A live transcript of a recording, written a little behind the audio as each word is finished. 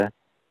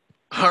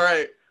All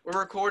right, we're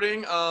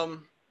recording.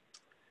 I'm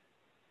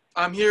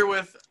here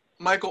with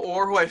Michael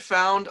Orr, who I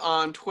found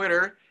on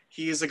Twitter.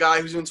 He's a guy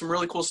who's doing some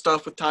really cool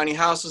stuff with tiny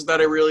houses that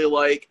I really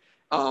like.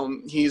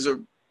 He's a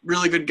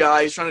really good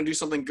guy. He's trying to do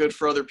something good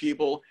for other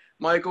people.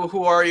 Michael,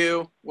 who are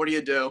you? What do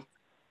you do?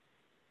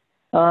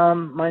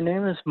 My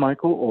name is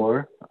Michael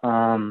Orr.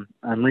 I'm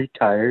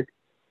retired.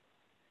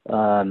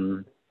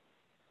 Um,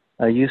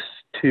 I used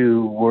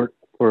to work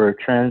for a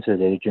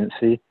transit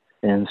agency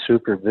in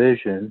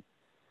supervision,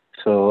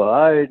 so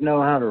I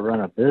know how to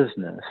run a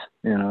business,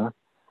 you know.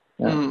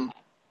 Yeah. Mm,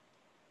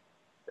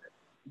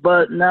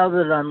 But now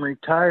that I'm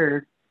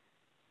retired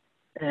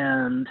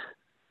and,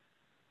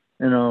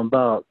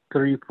 about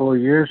 3, 4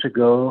 years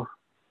ago,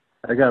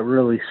 I got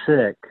really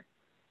sick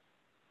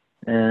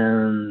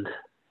and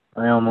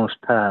I almost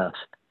passed.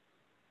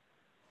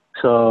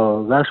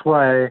 So that's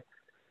why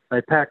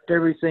I packed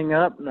everything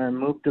up and I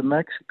moved to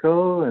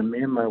Mexico, and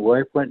me and my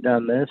wife went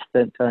down there,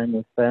 spent time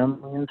with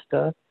family and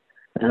stuff.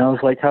 And I was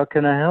like, how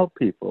can I help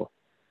people?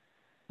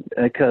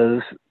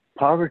 Because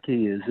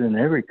poverty is in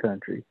every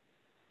country.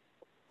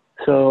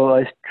 So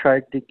I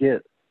tried to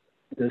get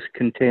this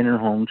container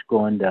homes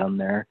going down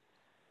there.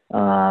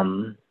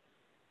 Um,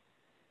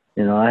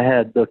 I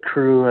had the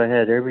crew, I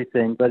had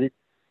everything, but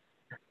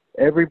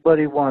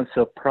everybody wants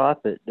a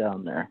profit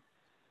down there.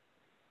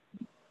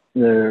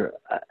 There,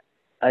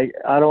 I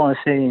don't want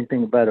to say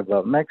anything bad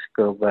about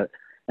Mexico, but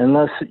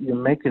unless you're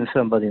making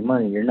somebody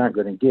money, you're not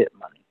going to get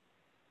money.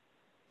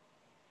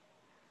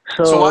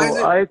 so why is So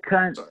it? I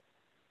kind Sorry.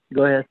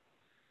 go ahead.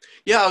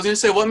 Yeah, I was gonna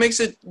say, what makes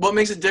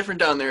it different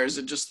down there? Is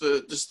it just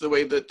the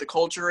way that the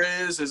culture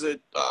is? Is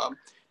it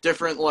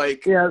different,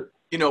 like Yeah,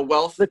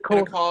 wealth the cul-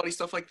 inequality,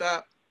 stuff like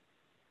that?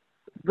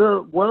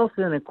 the wealth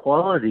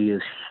inequality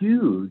is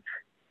huge.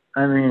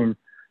 I mean,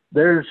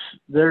 there's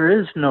there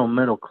is no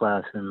middle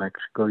class in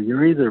Mexico.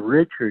 You're either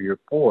rich or you're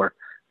poor.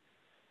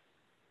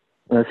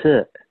 That's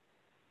it.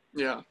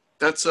 Yeah,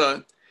 that's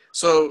so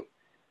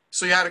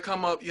so you had to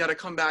come up, you had to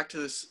come back to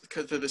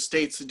the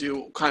states to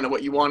do kind of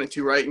what you wanted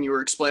to, right? And you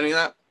were explaining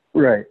that.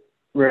 Right,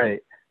 right.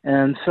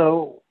 And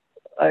so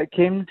I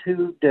came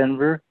to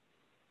Denver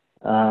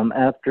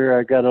after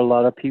I got a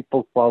lot of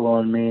people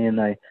following me,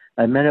 and I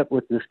met up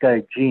with this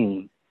guy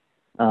Gene.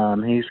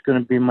 He's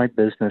going to be my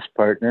business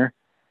partner.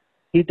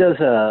 He does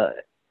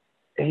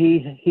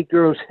he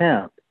grows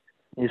hemp.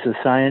 He's a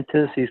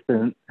scientist. He's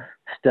been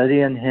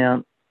studying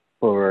hemp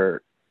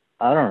for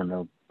I don't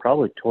know,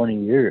 probably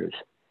 20 years,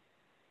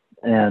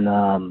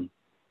 and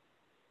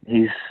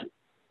he's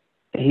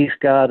he's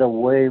got a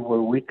way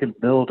where we can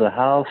build a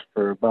house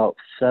for about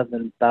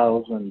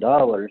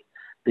 $7,000,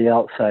 the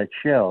outside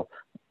shell.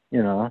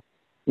 You know,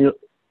 you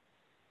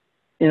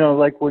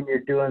like when you're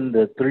doing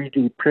the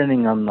 3D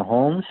printing on the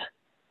homes.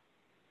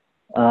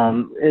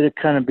 It'd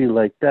kind of be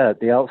like that.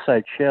 The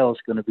outside shell is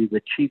going to be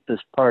the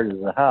cheapest part of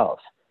the house,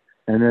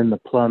 and then the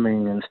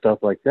plumbing and stuff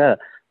like that.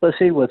 But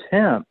see, with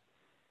hemp,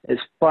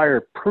 it's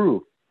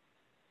fireproof.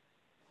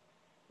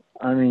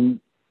 I mean,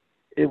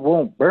 it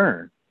won't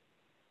burn.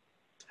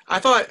 I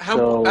thought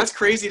hemp. That's So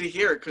crazy to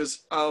hear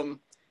because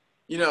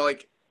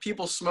like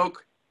people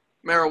smoke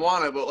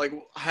marijuana, but like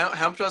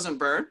hemp doesn't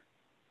burn.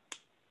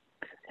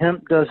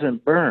 hemp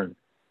doesn't burn.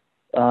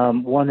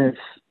 When it's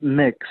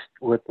mixed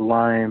with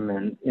lime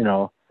and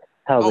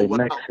how Oh they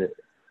mix wow. it.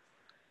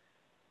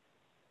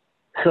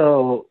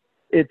 So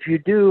if you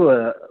do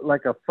a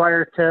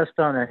fire test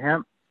on a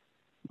hemp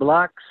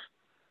blocks,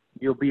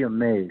 you'll be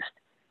amazed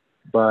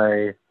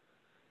by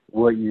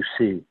what you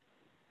see.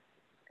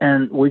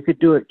 And we could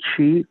do it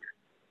cheap.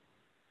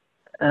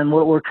 And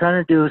what we're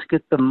trying to do is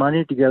get the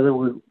money together.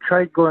 We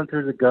tried going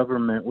through the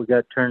government. We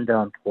got turned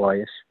down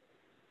twice.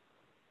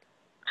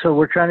 So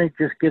we're trying to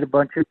just get a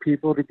bunch of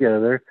people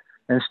together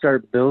and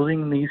start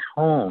building these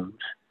homes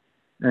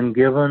and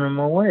giving them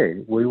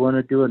away. We want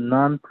to do a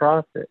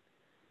nonprofit.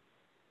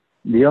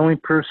 The only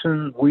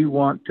person we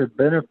want to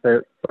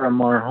benefit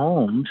from our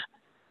homes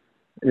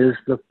is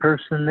the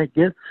person that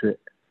gets it,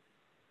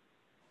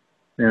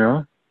 you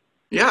know?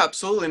 Yeah,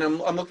 absolutely. And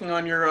I'm looking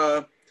on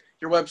your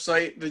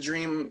website, the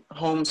Dream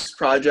Homes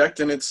Project,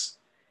 and it's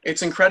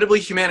incredibly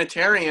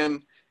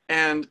humanitarian.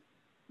 And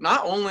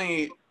not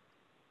only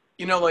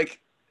like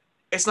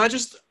it's not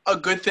just a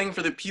good thing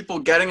for the people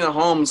getting the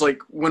homes.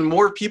 Like when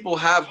more people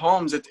have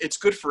homes, it's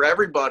good for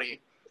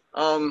everybody.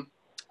 Um,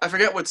 I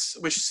forget which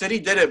city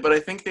did it, but I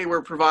think they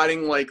were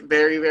providing like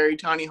very very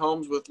tiny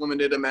homes with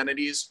limited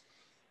amenities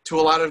to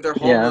a lot of their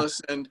Yeah.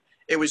 homeless, and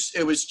it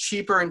was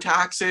cheaper in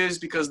taxes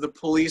because the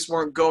police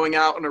weren't going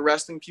out and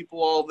arresting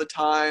people all the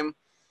time.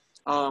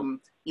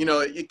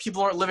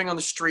 People aren't living on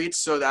the streets,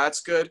 so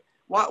that's good.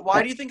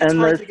 Why do you think it's And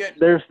hard there's to get?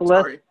 there's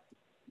less Sorry.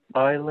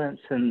 violence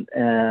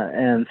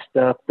and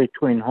stuff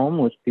between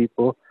homeless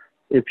people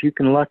if you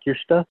can lock your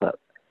stuff up,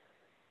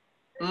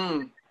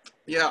 Mm,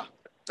 yeah,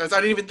 I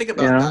didn't even think you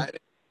about know? that.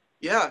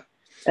 Yeah,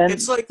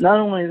 it's And like not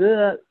only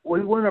that,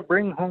 we want to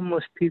bring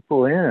homeless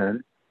people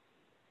in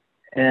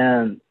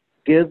and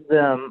give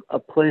them a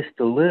place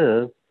to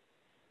live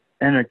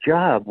and a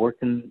job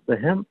working the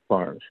hemp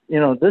farms.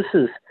 This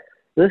is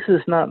This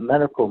is not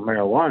medical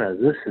marijuana.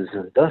 This is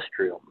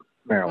industrial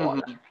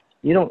marijuana. Hmm.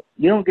 You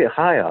don't get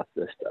high off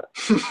this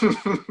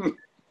stuff.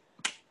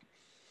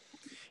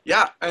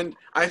 Yeah, and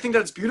I think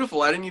that's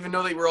beautiful. I didn't even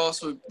know they were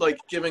also like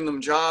giving them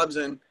jobs,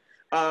 and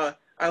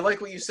I like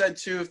what you said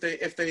too.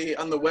 If they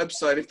on the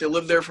website, if they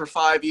live there for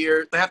 5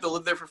 years, they have to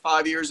live there for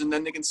 5 years, and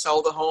then they can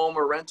sell the home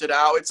or rent it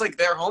out. It's like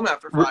their home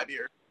after 5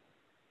 years.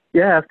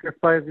 Yeah, after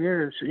 5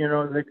 years,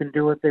 they can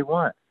do what they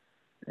want.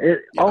 Yeah,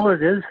 All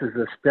it is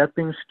a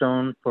stepping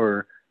stone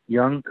for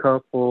young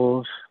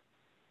couples,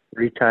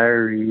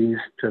 retirees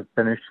to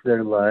finish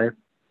their life,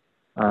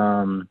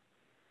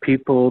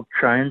 people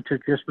trying to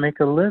just make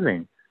a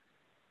living.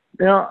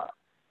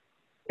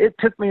 It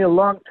took me a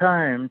long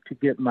time to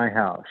get my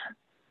house,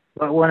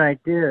 but when I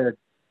did,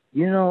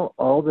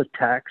 all the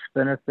tax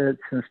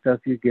benefits and stuff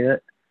you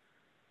get,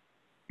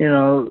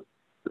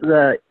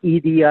 the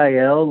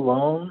EDIL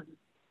loan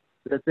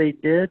that they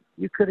did,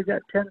 you could have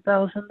got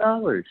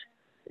 $10,000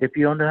 if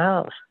you owned a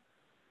house.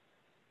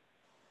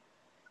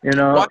 You why?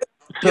 know,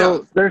 Yeah,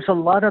 so there's a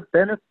lot of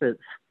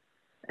benefits,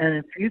 and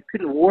if you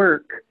can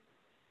work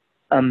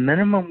a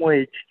minimum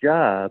wage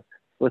job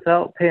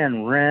without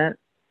paying rent,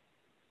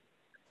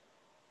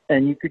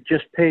 and you could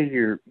just pay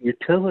your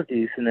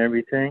utilities and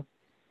everything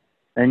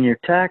and your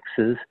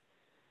taxes,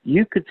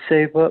 you could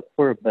save up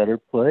for a better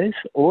place,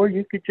 or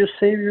you could just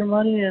save your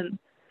money and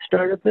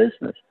start a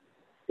business,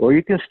 or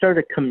you can start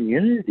a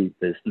community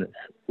business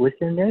with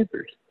your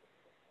neighbors.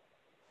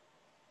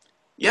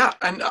 yeah.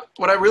 And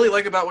what I really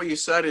like about what you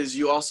said is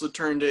you also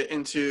turned it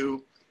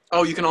into,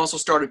 oh, you can also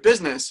start a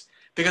business,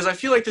 because I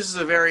feel like this is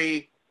a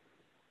very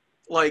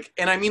like,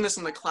 and I mean this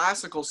in the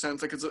classical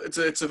sense, like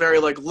it's a very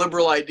like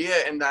liberal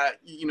idea in that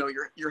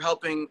you're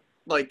helping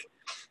like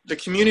the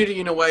community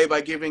in a way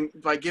by giving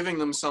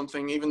them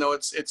something, even though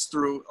it's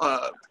through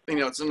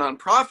it's a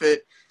nonprofit.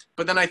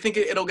 But then I think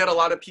it'll get a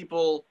lot of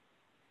people,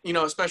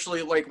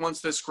 especially like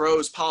once this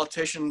grows,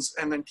 politicians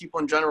and then people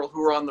in general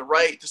who are on the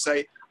right to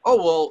say, oh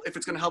well, if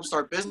it's going to help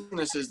start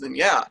businesses, then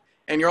yeah,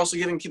 and you're also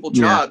giving people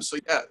Yeah, jobs. So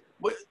yeah,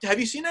 have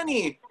you seen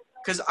any?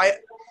 Because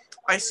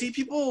I see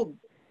people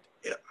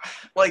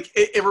like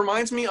it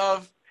reminds me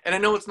of, and I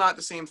know it's not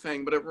the same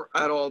thing, but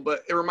at all,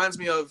 but it reminds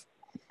me of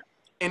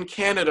in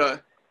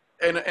Canada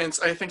and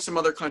I think some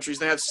other countries,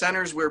 they have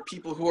centers where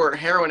people who are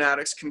heroin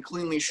addicts can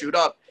cleanly shoot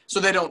up so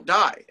they don't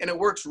die, and it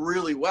works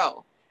really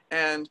well.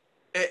 And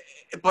it,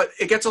 but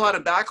it gets a lot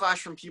of backlash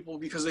from people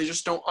because they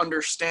just don't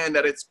understand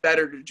that it's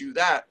better to do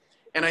that.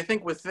 And I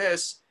think with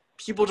this,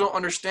 people don't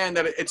understand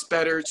that it's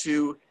better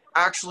to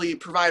actually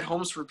provide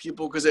homes for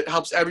people because it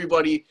helps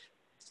everybody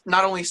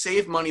not only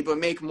save money but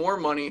make more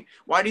money.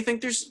 Why do you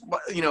think there's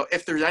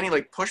if there's any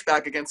like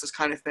pushback against this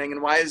kind of thing,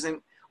 and why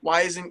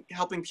isn't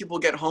helping people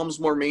get homes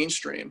more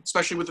mainstream,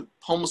 especially with the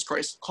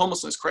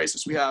homelessness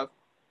crisis we have?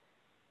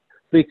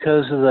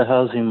 because of the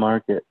housing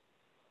market.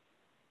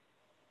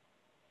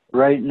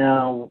 Right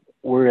now,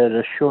 we're at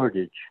a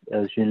shortage,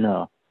 as you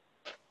know.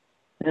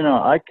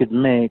 I could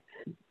make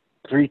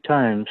 3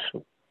 times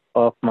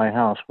off my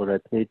house what I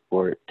paid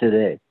for it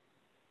today.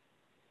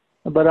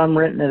 But I'm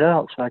renting it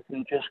out, so I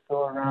can just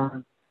go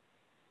around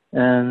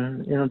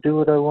and, do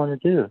what I want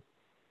to do.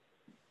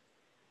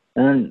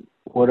 And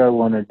what I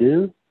want to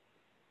do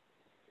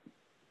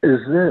is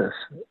this.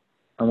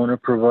 I want to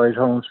provide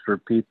homes for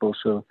people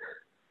so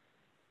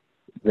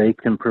they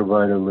can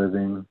provide a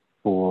living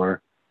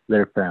for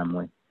their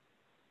family.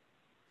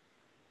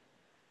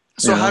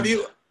 So You have know,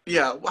 you?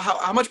 Yeah.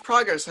 How much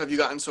progress have you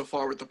gotten so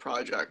far with the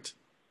project?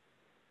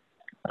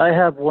 I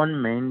have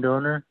one main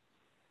donor.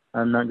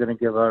 I'm not going to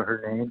give out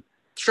her name.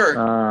 Sure.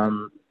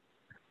 Um,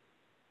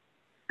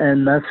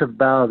 and that's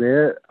about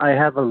it. I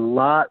have a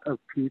lot of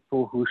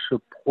people who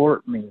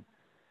support me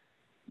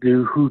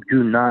who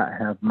do not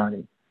have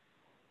money.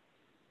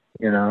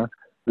 Mm.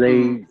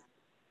 They,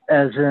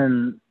 as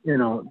in,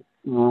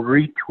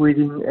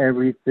 retweeting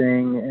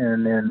everything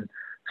and then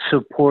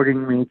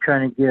supporting me,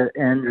 trying to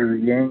get Andrew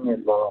Yang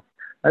involved.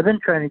 I've been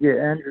trying to get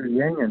Andrew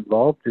Yang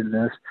involved in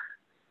this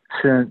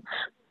since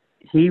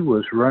he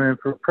was running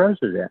for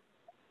president.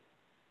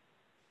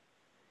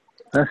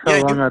 That's how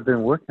Yeah. long I've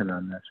been working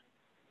on this.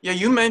 Yeah.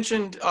 You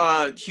mentioned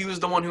he was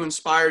the one who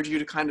inspired you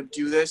to kind of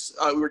do this.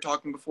 We were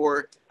talking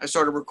before I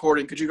started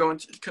recording. Could you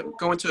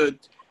go into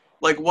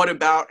like what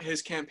about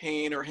his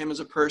campaign or him as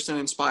a person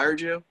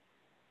inspired you?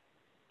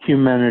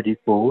 Humanity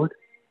forward.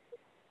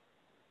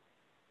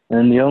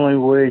 And the only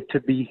way to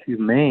be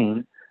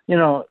humane,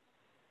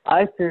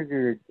 I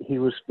figured he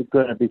was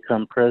going to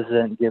become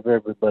president and give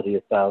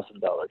everybody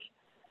 $1,000.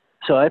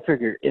 So I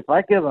figured if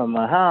I give him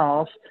a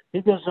house,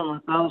 he gives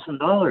them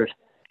 $1,000.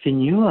 Can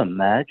you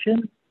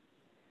imagine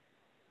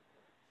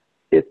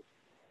if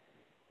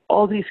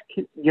all these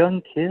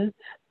young kids,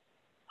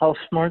 how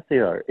smart they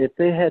are, if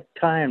they had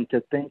time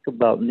to think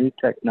about new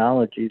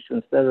technologies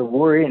instead of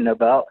worrying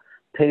about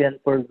paying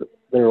for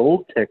their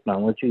old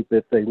technology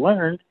that they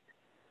learned,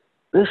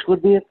 this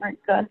would be a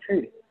great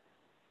country.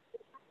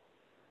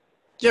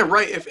 Yeah.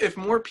 Right. If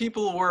more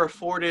people were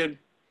afforded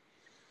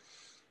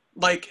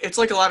like it's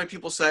like a lot of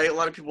people say, a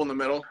lot of people in the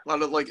middle, a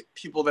lot of like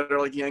people that are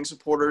like Yang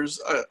supporters,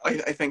 I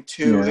think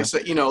too. They Yeah,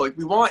 say, you know, like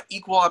we want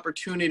equal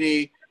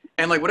opportunity,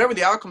 and like whatever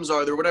the outcomes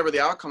are, they're whatever the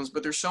outcomes.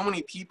 But there's so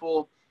many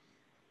people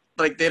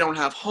like they don't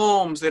have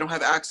homes, they don't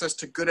have access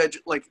to good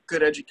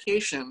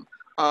education.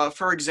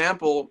 For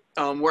example,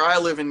 where I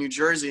live in New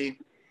Jersey,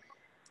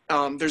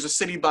 there's a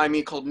city by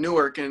me called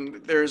Newark, and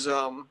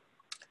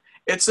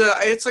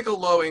it's like a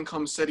low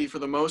income city for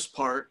the most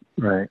part,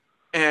 right.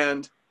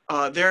 and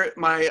there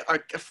a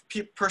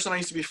person I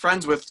used to be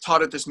friends with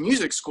taught at this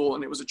music school,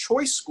 and it was a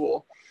choice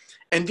school,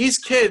 and these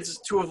kids,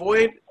 to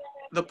avoid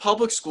the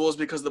public schools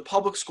because the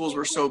public schools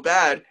were so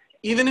bad,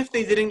 even if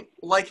they didn't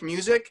like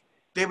music,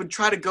 they would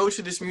try to go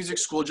to this music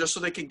school just so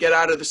they could get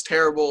out of this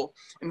terrible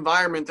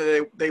environment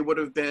that they would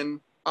have been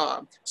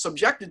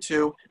subjected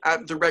to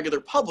at the regular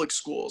public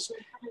schools.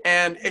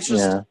 And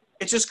Yeah,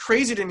 it's just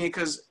crazy to me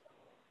because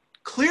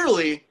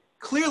clearly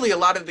a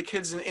lot of the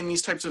kids in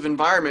these types of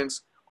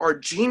environments are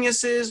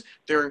geniuses,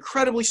 they're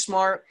incredibly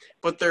smart,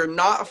 but they're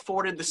not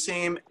afforded the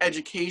same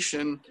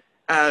education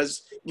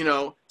as, you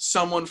know,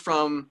 someone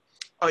from,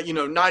 you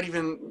know, not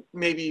even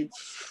maybe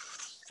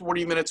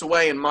 40 minutes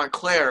away in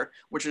Montclair,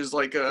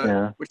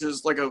 yeah, which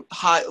is like a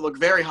high, like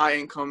very high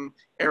income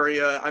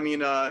area. I mean,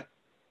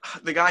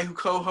 the guy who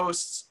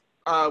co-hosts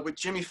with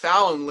Jimmy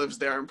Fallon lives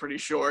there, I'm pretty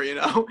sure, you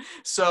know?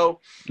 So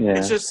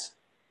it's yeah. just,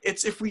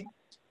 it's if we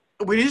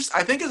just,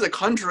 I think as a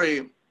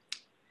country,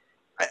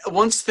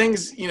 once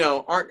things, you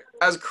know, aren't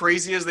as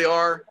crazy as they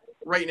are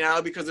right now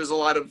because there's a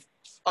lot of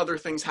other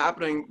things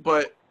happening,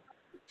 but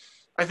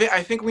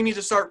I think we need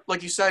to start,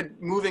 like you said,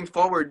 moving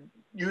forward,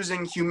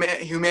 using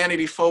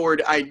humanity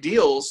forward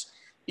ideals,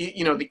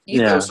 you know, the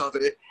Yeah. ethos of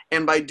it,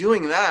 and by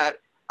doing that,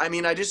 I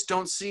mean, I just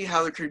don't see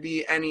how there could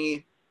be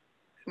any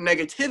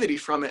negativity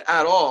from it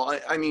at all.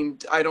 I mean,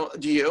 I don't.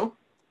 Do you?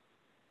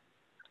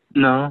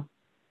 No,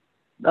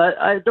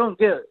 I don't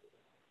get.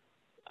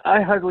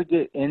 I hardly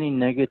get any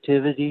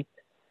negativity.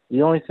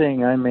 The only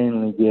thing I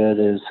mainly get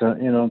is,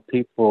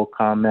 people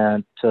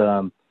comment,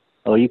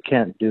 "Oh, you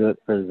can't do it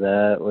for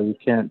that," or "You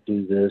can't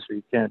do this," or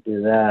 "You can't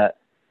do that,"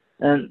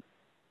 and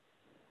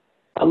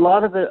a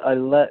lot of it I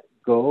let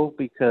go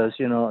because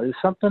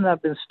it's something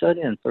I've been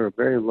studying for a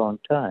very long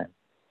time,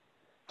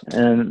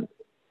 and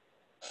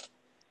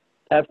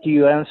after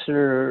you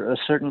answer a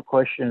certain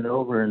question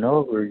over and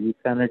over, you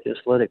kind of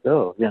just let it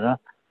go.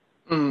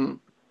 Mm.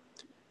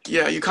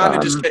 Yeah, you kind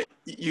of just Um, get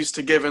used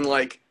to giving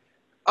like,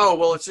 oh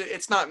well,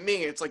 it's not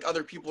me. It's like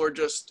other people are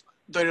just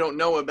they don't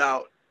know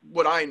about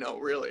what I know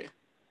really.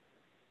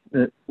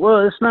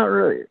 well, it's not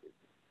really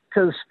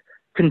because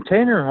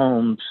container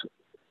homes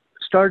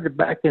started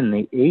back in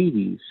the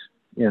 80s.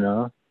 You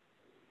know,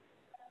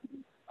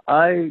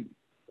 I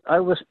I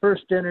was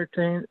first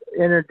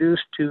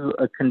introduced to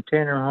a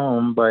container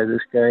home by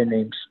this guy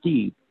named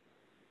Steve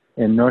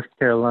in North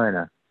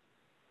Carolina.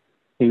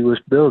 He was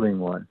building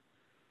one.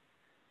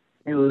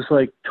 He was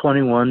like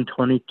 21,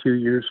 22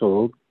 years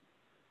old.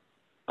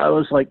 I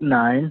was like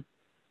 9.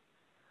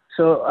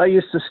 So I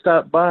used to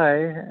stop by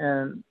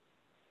and,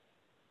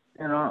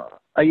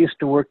 I used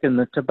to work in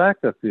the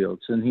tobacco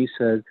fields. And he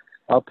said,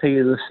 I'll pay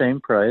you the same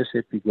price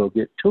if you go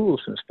get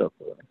tools and stuff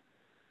for me.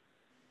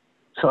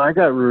 So I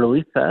got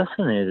really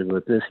fascinated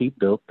with this. He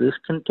built this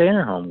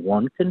container home,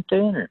 one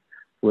container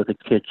with a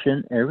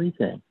kitchen,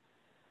 everything.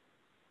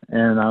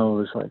 And I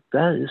was like,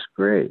 that is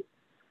great.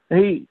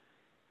 He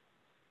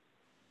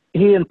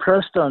he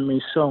impressed on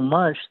me so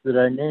much that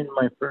I named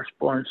my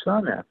firstborn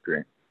son after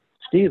him,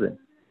 Stephen.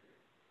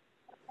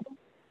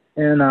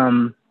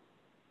 And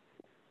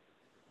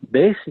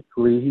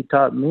basically, he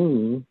taught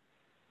me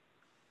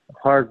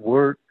hard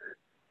work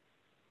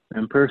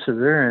and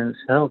perseverance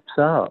helps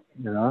out.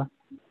 So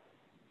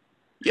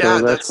Yeah,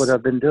 that's what that's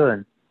I've been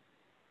doing.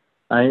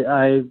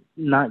 I'm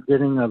not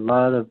getting a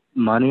lot of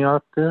money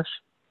off this.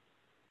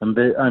 I'm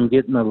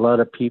getting a lot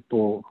of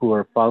people who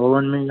are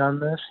following me on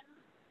this.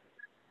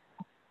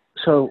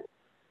 So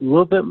a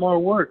little bit more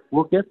work,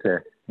 we'll get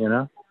there.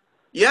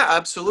 yeah,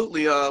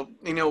 absolutely.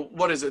 You know,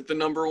 what is it? The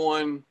number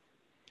one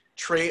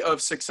trait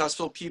of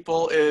successful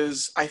people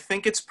is I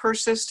think it's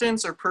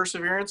persistence or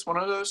perseverance, one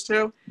of those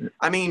two.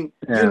 I mean,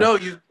 you Yeah, know,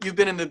 you've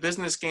been in the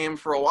business game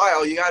for a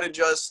while. You got to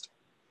just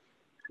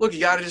look. You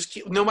got to just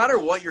keep. No matter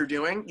what you're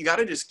doing, you got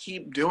to just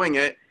keep doing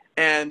it.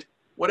 And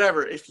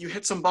whatever, if you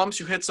hit some bumps,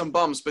 you hit some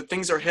bumps. But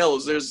things are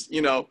hills. There's,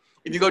 you know,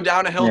 if you go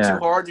down a hill too yeah,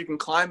 hard, you can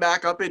climb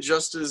back up it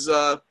just as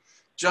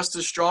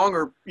strong,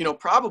 or you know,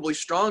 probably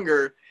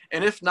stronger.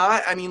 And if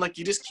not, I mean, like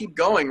you just keep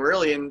going,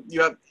 really. And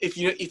you have if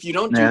you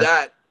don't do yeah.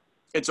 that,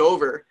 it's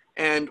over.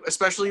 And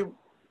especially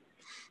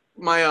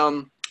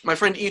my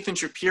friend Ethan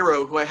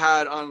Shapiro, who I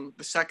had on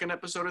the second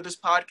episode of this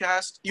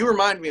podcast, you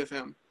remind me of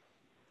him.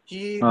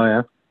 He Oh,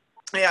 yeah.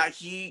 Yeah,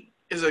 he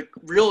is a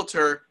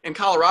realtor in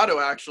Colorado,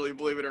 actually,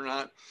 believe it or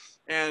not,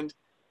 and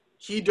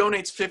he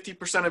donates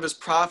 50% of his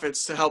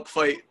profits to help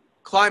fight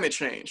climate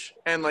change,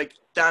 and like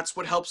that's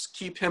what helps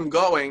keep him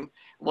going.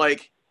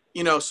 Like,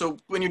 you know, so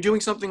when you're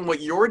doing something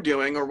what you're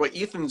doing or what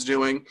Ethan's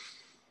doing,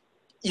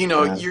 you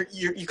know, Yeah.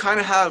 you kind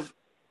of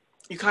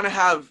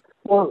have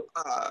Well,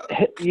 uh,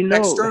 you know,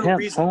 external hemp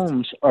reasons.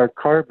 homes are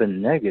carbon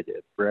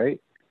negative,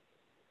 right?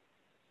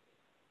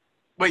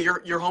 Wait,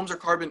 your homes are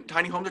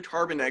tiny homes are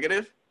carbon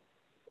negative?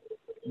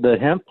 The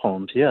hemp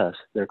homes, yes,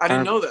 they're I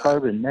didn't know that.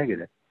 carbon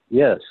negative.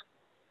 Yes.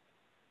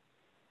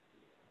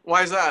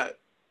 Why is that?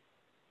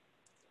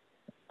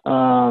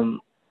 Um,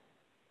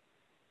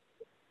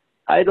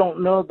 I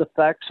don't know the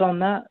facts on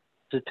that,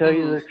 to tell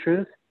you Hmm. the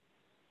truth.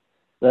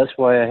 That's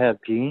why I have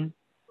Gene.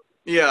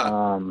 Yeah,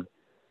 Um,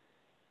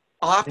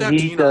 I'll have to have he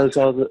Gene on does too.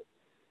 all the.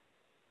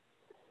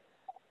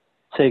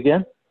 Say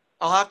again?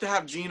 I'll have to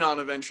have Gene on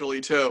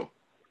eventually too.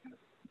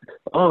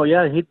 Oh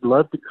yeah, he'd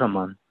love to come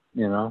on.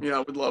 You know. Yeah, I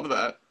would love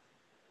that.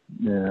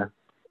 Yeah.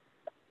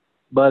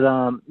 But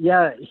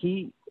yeah,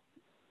 he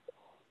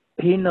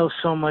knows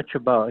so much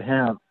about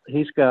hemp.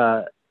 He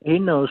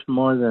knows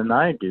more than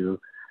I do,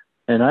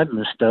 and I've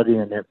been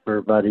studying it for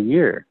about a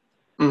year.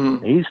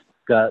 Hmm. He's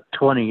got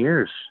 20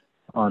 years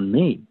on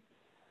me.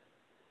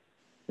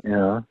 You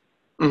know.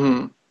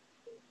 Hmm.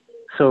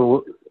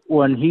 So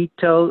when he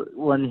shows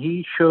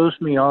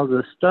me all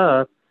this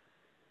stuff,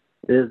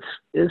 it's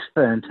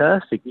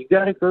fantastic. You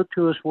got to go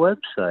to his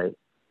website.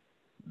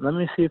 Let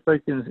me see if I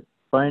can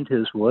find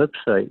his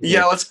website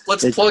Yeah, here.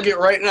 let's It's plug it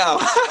right now.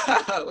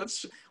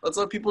 let's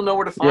let people know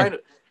where to yeah,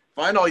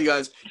 find all you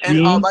guys. And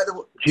Gene by the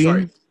way,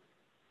 sorry.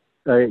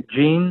 Gene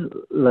Gene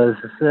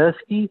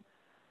Lasecky,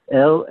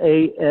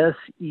 Lasecki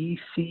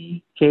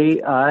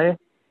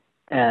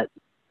at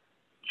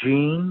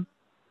Gene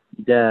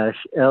dash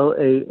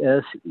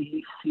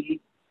Lasecki.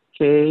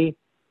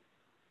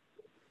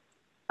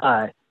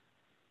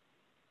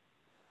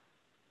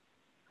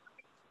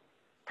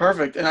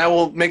 Perfect. And I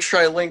will make sure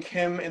I link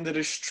him in the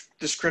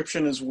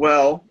description as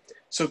well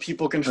so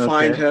people can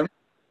find Okay. him.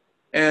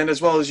 And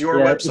as well as your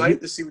Yeah, website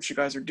to see what you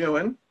guys are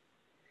doing.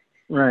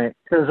 right.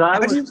 Because How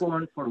do you?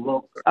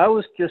 I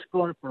was just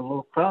going for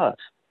low cost,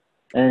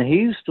 and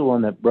he's the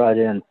one that brought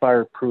in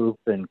fireproof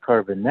and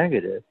carbon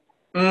negative,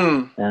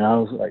 Mm, and I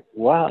was like,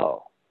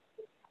 wow.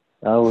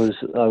 I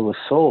was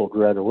sold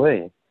right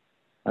away.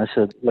 I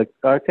said, like,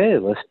 okay,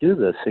 let's do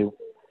this.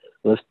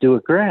 Let's do a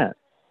grant.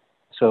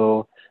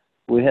 So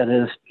we had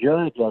this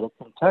judge out of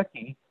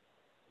Kentucky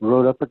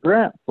wrote up a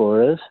grant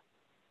for us,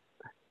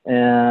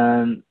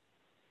 and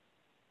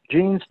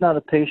Gene's not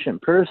a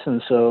patient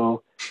person,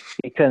 so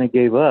he kind of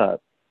gave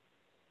up.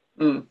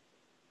 mm.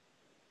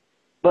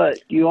 But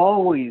you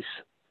always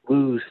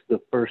lose the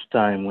first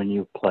time when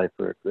you apply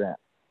for a grant.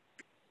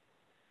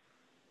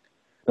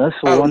 That's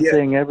the Oh one yeah,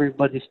 thing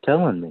everybody's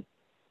telling me.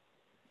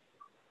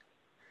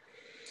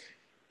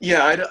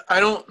 yeah. I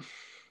don't.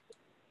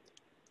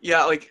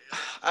 Yeah, like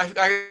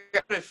I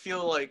gotta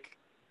feel like,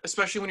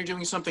 especially when you're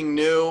doing something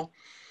new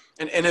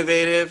and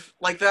innovative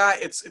like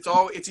that,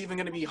 it's even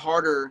going to be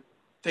harder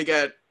to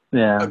get a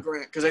Yeah,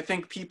 grant because I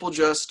think people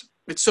just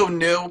it's so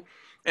new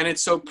and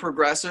it's so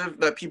progressive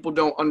that people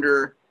don't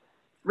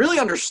really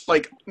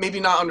like maybe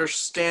not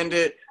understand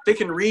it. They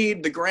can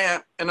read the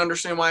grant and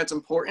understand why it's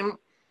important,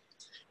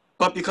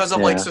 but because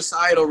of like yeah,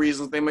 societal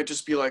reasons, they might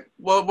just be like,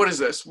 "Well, what is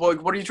this? Well,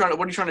 what are you trying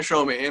to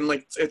show me?" And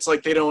like it's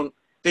like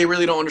they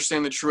really don't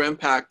understand the true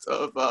impact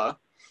of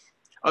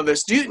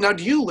this. Do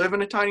you live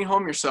in a tiny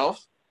home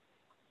yourself?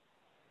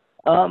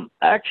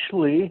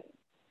 Actually,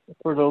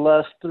 for the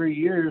last 3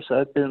 years,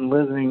 I've been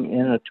living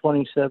in a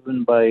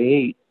 27 by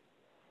 8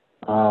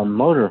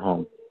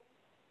 motorhome.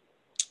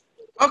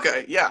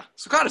 Okay, yeah,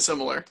 so kind of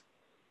similar.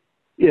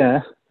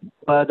 Yeah,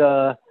 but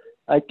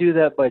I do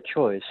that by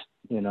choice.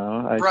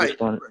 I Right, just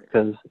want right.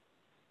 because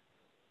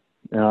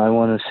I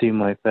want to see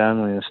my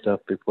family and stuff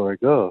before I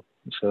go.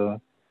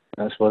 So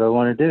that's what I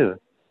want to do.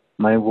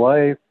 My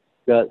wife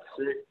got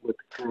sick with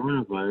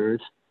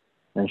coronavirus,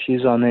 and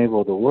she's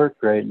unable to work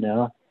right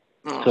now.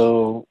 Oh,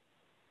 So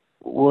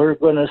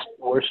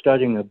we're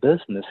starting a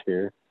business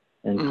here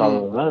in mm-hmm.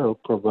 Colorado,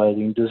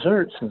 providing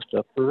desserts and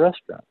stuff for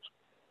restaurants.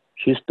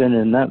 She's been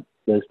in that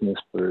business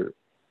for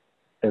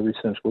ever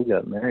since we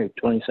got married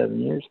 27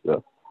 years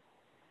ago.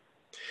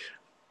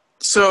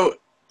 So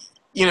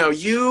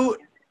you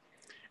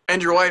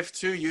and your wife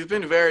too. You've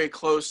been very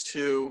close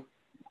to.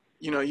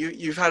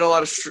 You've had a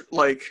lot of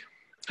like,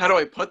 how do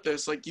I put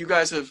this? Like you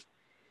guys have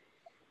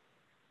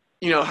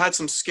had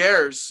some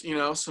scares.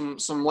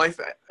 Some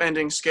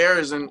life-ending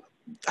scares, and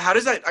how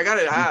does that? I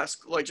gotta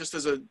ask, like, just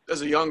as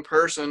a young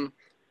person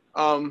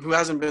who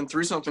hasn't been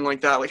through something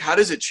like that, like, how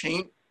does it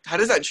change? How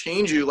does that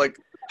change you? Like,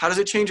 how does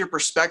it change your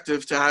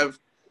perspective to have,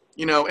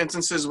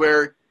 instances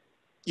where,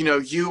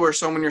 you or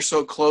someone you're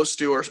so close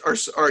to, or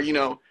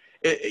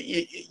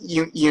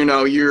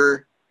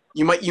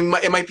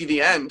it might be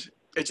the end.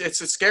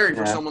 It's scary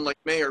for Yeah. someone like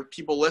me or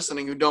people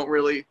listening who don't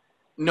really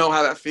know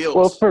how that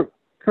Well, feels.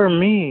 for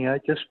me, I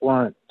just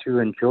want to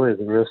enjoy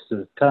the rest of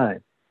the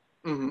time.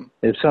 Hmm.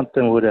 If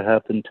something would have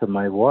happened to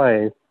my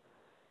wife,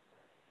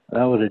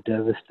 that would have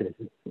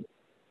devastated me.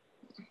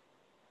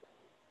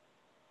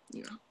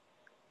 Yeah.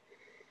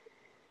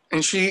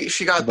 And she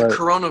got the But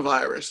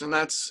coronavirus, and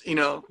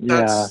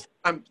yeah,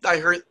 I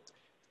heard.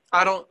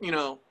 I don't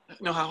know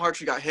how hard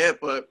she got hit,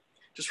 but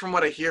just from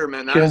what I hear,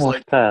 man, she that is almost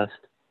like, passed.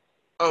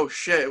 Oh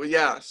shit. Well,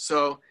 yeah.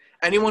 So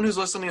anyone who's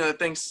listening that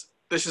thinks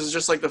this is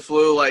just like the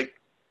flu, like,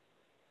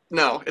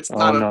 no, it's Oh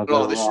not no, at they're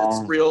all. This shit's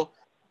wrong. real.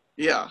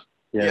 Yeah.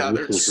 Yeah, Yeah. this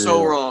They're is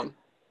so real. wrong.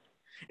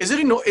 Is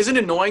it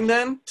annoying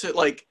then to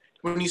like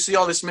when you see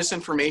all this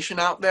misinformation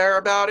out there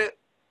about it?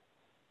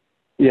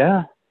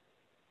 Yeah,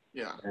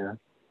 Yeah. yeah.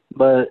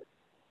 But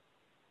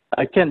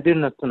I can't do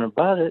nothing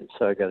about it,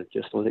 so I gotta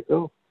just let it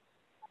go.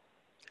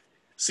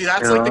 See, You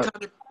that's like the know?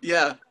 kind of,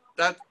 yeah,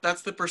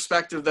 that's the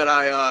perspective that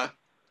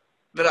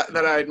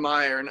that I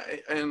admire,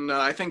 and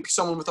I think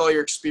someone with all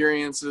your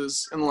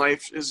experiences in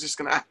life is just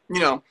gonna,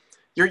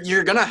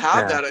 you're gonna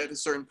have Yeah, that at a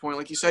certain point.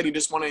 Like you said, you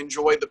just want to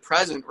enjoy the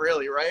present,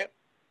 really, right?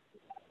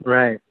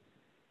 right.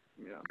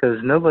 Yeah. Because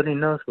nobody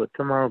knows what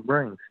tomorrow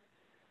brings.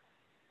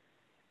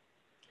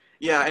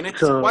 Yeah, and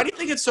it's why So do you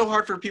think it's so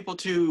hard for people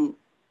to,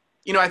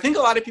 I think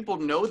a lot of people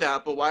know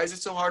that, but why is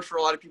it so hard for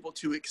a lot of people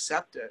to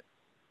accept it?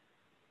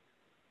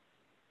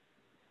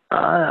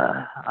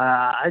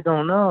 I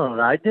don't know.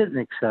 I didn't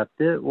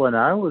accept it when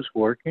I was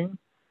working.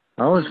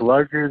 I was Mm,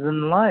 larger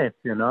than life,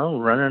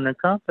 running a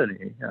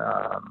company.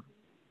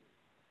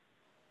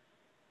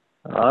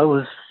 I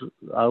was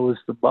I was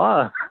the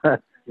boss.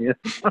 you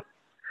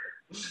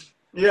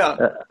yeah.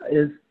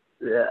 it's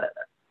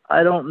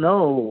I don't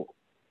know.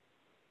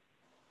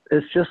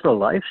 It's just a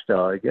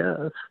lifestyle, I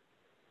guess.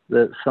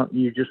 That's something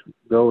you just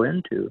go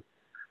into,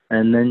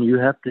 and then you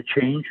have to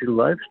change your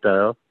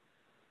lifestyle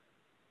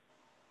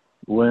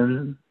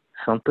when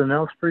something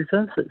else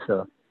presents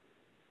itself.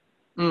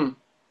 Mm,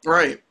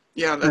 right.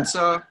 Yeah, Yeah, that's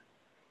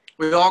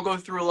we all go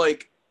through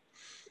like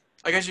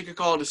I guess you could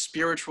call it a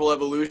spiritual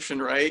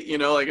evolution, right?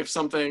 Like if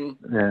something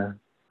yeah,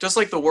 just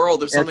like the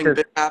world, if yeah. something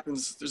big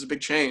happens, there's a big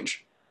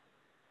change.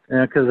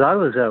 Because I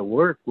was at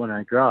work when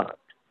I dropped,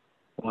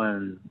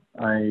 when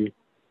I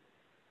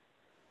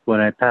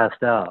when I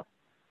passed out,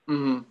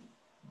 Hmm.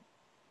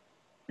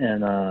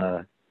 and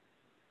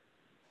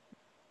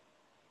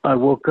I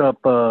woke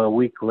up a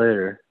week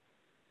later,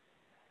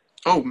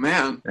 Oh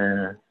man.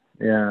 and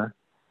yeah,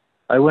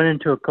 I went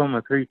into a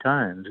coma 3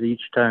 times.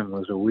 Each time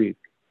was a week,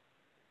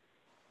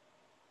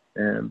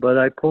 and but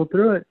I pulled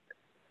through it.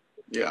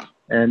 Yeah.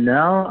 And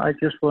now I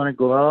just want to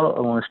go out.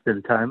 I want to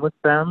spend time with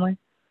family.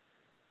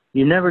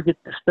 You never get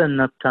to spend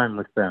enough time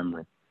with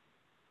family.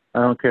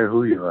 I don't care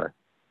who you are.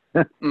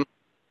 Mm.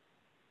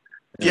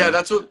 You Yeah, know?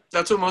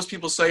 that's what most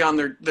people say on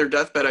their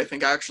deathbed. I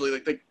think actually,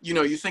 like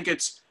you think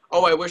it's,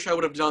 oh, I wish I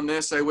would have done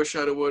this. I wish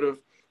I would have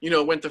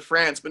went to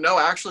France. But no,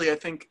 actually, I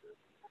think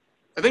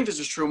this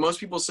is true. Most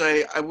people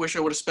say I wish I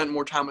would have spent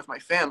more time with my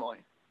family.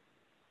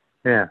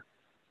 Yeah.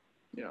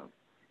 Yeah.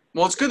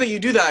 Well, it's good that you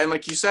do that. And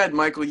like you said,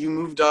 Michael, you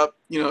moved up,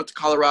 to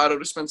Colorado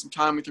to spend some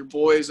time with your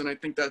boys, and I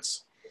think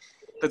that's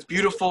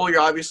beautiful.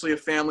 You're obviously a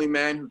family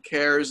man who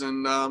cares,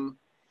 and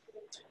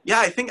yeah,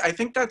 I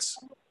think that's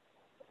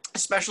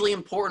especially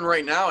important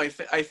right now. I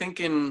think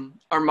in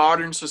our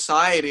modern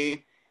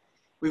society,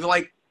 we've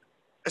like,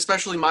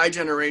 especially my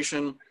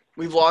generation,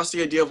 we've lost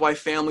the idea of why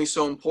family's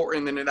so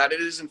important, and that it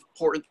is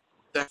important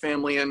to have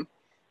family and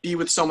be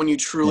with someone you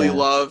truly Yeah.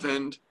 love.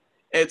 And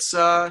it's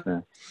uh,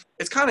 Yeah.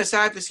 it's kind of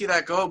sad to see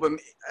that go, but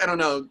I don't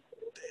know.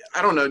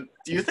 I don't know.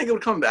 Do you think it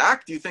would come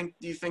back? Do you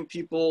think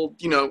people,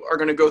 are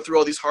going to go through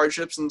all these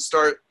hardships and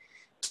start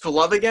to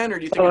love again, or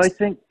do you think Oh, it's?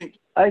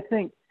 I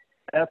think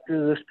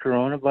after this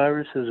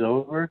coronavirus is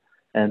over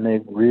and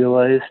they've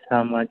realized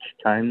how much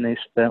time they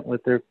spent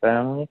with their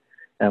family,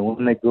 and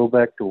when they go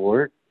back to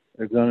work,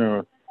 they're going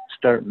to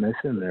start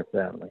missing their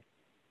family.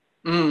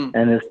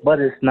 Mm, But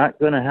it's not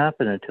going to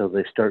happen until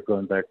they start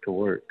going back to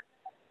work.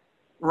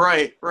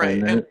 right,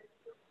 right, And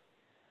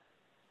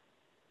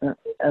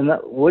and then,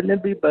 wouldn't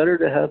it be better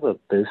to have a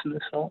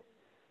business home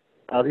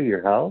out of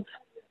your house,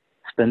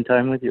 spend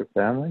time with your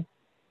family?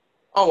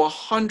 oh,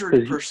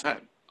 100%, Cause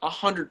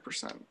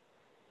 100%.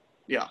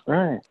 Yeah,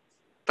 right,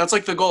 that's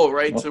like the goal,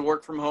 right? well, To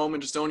work from home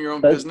and just own your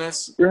own that's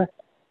business. right.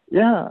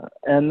 Yeah,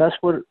 and that's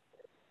what.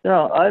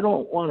 I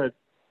don't want to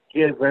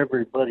give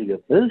everybody a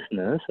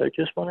business. I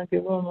just want to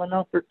give them an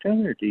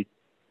opportunity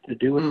to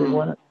do what they Mm,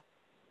 want.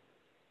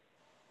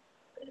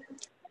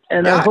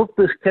 And I yeah, hope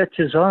this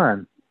catches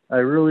on. I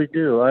really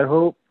do. I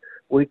hope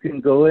we can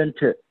go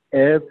into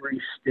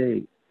every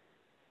state.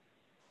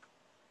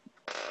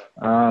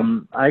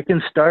 I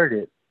can start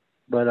it,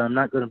 but I'm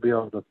not going to be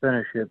able to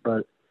finish it.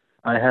 But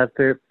I have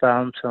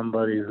found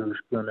somebody who's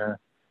going to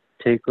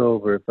take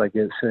over if I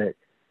get sick.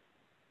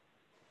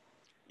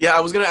 yeah. I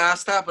was gonna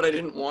ask that, but I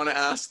didn't want to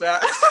ask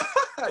that.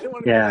 I didn't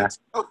want to be Yeah.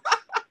 that.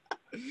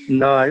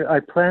 No, I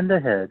planned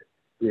ahead.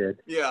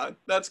 Good. Yeah,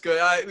 that's good.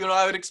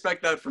 I would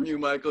expect that from you,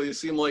 Michael. You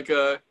seem like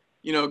a,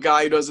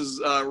 guy who does his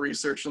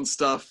research and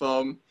stuff.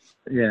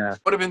 Yeah.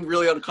 Would have been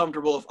really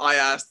uncomfortable if I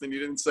asked and you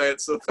didn't say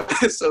it. So,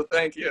 so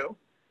thank you.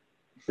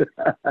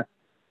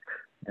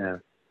 Yeah.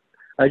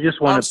 I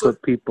just want to So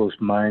put people's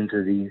minds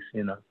at ease.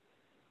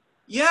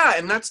 yeah,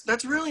 and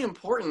that's really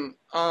important.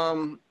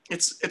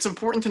 It's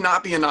important to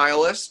not be a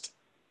nihilist,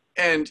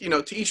 and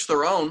to each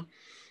their own.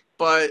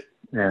 But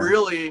Yeah.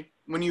 really,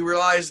 when you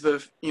realize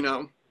the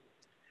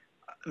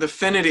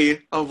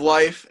finity of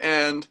life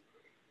and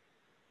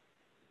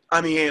I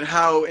mean,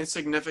 how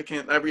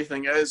insignificant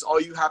everything is. All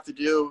you have to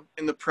do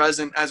in the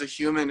present as a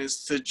human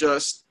is to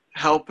just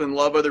help and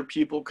love other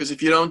people. Because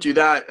if you don't do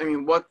that, I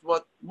mean, what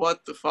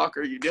the fuck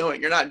are you doing?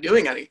 You're not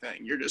doing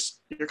anything. You're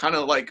kind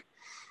of like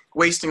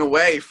wasting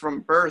away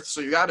from birth.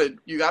 So you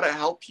gotta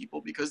help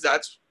people, because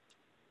that's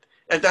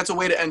a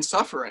way to end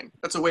suffering.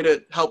 That's a way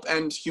to help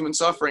end human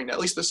suffering, at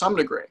least to some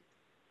degree.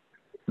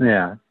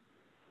 Yeah.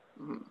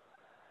 Mhm.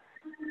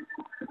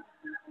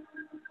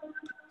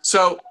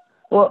 So,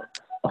 Well,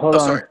 hold oh,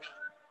 on. sorry.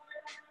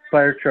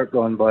 Fire truck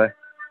going by.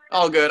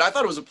 All good. I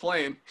thought it was a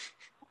plane.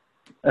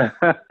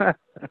 I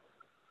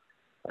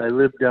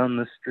live down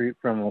the street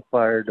from a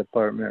fire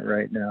department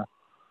right now.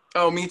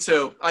 Oh, me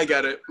too. I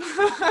get it.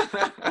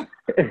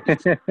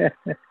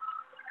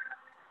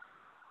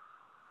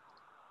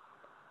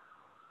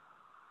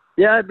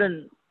 Yeah,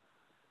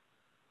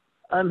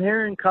 I'm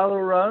here in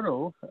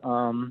Colorado.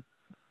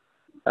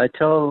 I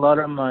tell a lot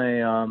of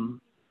my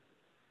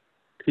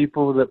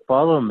people that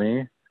follow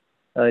me,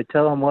 I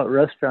tell them what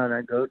restaurant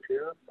I go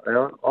to.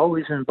 I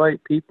always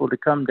invite people to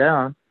come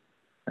down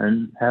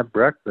and have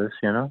breakfast,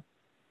 Yeah,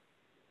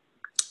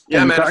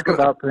 and man. talk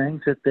about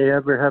things if they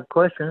ever have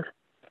questions.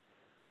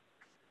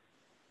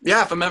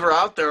 Yeah, if I'm ever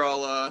out there,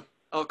 I'll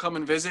come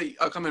and visit.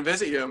 I'll come and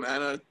visit you,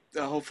 man.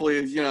 Hopefully,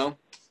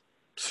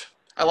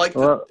 I like the,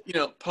 Well,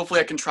 hopefully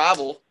I can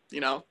travel.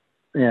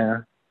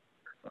 yeah.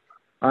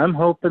 I'm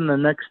hoping the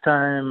next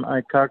time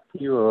I talk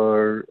to you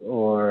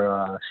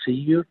or see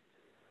you,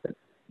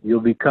 you'll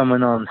be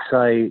coming on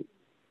site,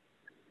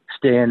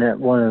 staying at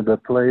one of the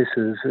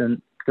places,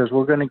 and because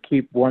we're going to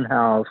keep one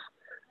house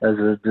as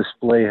a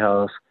display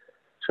house,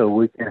 so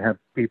we can have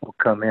people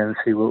come in,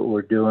 see what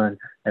we're doing,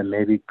 and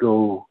maybe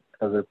go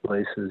other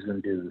places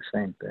and do the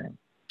same thing.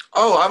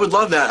 Oh, I would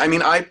love that. I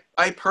mean, I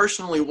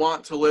personally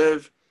want to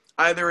live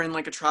either in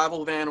like a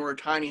travel van or a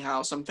tiny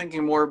house. I'm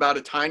thinking more about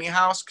a tiny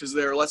house because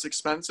they're less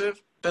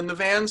expensive than the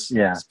vans,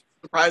 Yeah,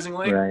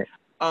 surprisingly. right.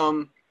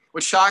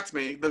 Which shocked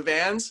me. The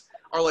vans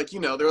are like, they're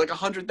like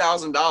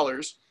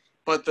 $100,000,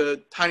 but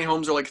the tiny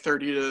homes are like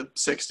 30 to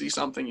 60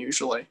 something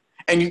usually.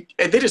 And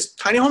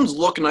tiny homes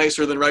look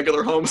nicer than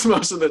regular homes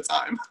most of the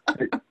time.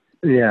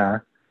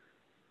 Yeah.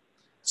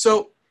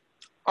 So,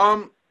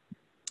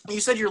 you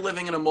said you're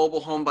living in a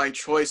mobile home by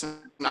choice, and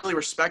I really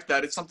respect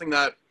that. It's something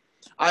that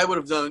I would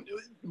have done.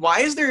 Why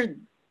is there,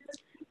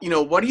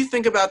 what do you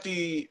think about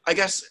I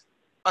guess,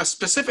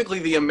 specifically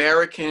the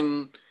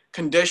American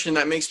condition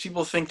that makes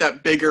people think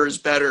that bigger is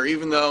better,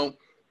 even though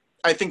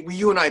I think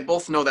you and I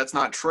both know that's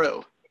not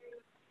true?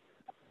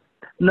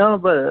 No,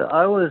 but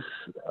I was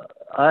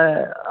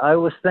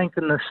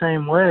thinking the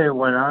same way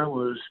when I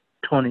was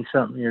 20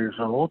 something years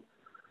old.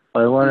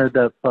 I wanted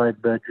that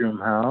 5-bedroom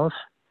house.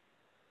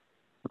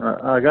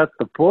 I got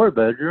the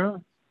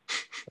 4-bedroom,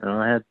 and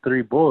I had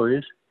 3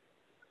 boys.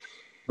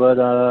 But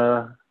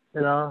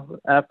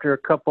after a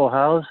couple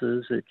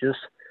houses,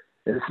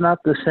 it's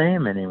not the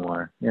same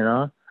anymore.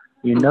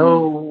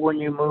 When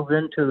you move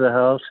into the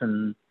house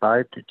in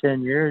 5 to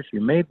 10 years,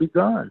 you may be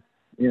gone.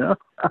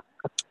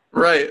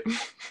 Right.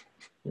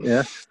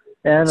 Yeah.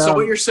 And So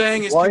what you're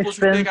saying is why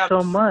spend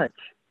so much?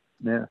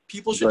 Yeah.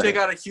 people should take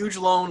out a huge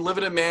loan, live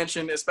in a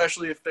mansion,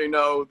 especially if they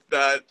know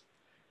that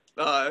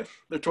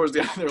they're towards the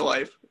end of their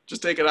life.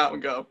 Just take it out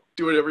and go.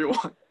 Do whatever you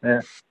want.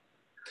 Yeah.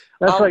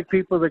 That's like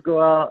people that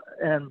go out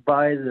and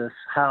buy this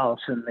house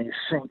and they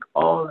sink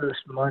all this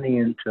money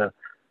into,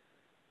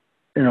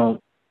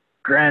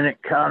 granite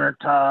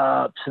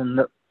countertops and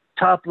the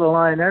top of the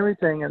line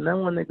everything, and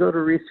then when they go to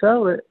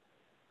resell it,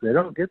 they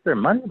don't get their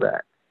money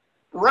back.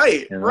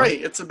 Right,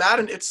 right. It's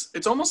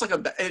almost like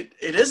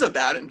it is a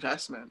bad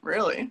investment,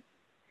 really.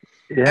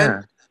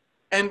 Yeah.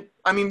 And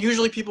I mean,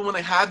 usually people, when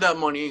they have that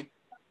money,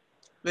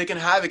 they can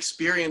have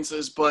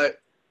experiences, but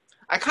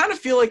I kind of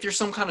feel like there's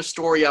some kind of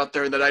story out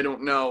there that I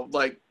don't know.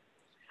 Like,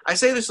 I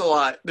say this a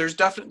lot. There's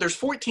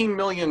 14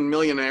 million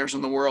millionaires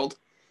in the world.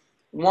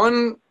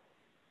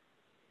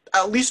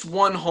 At least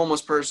one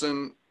homeless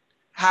person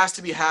has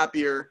to be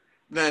happier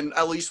than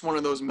at least one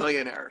of those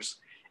millionaires.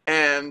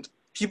 And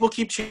people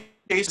keep chasing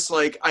this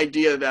like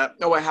idea that,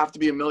 oh, I have to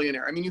be a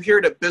millionaire. I mean, you hear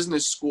it at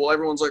business school.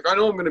 Everyone's like, I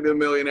know I'm going to be a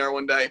millionaire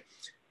one day.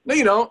 No,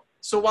 you don't.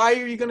 So why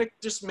are you going to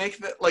just make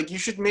that? Like, you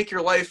should make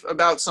your life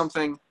about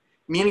something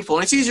meaningful.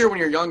 And it's easier when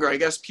you're younger. I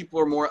guess people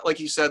are more,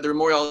 like you said, they're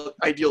more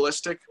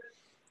idealistic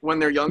when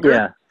they're younger.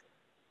 Yeah.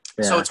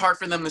 Yeah. So it's hard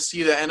for them to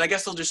see that. And I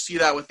guess they'll just see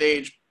that with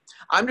age.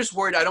 I'm just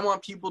worried. I don't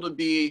want people to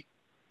be,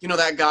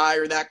 that guy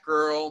or that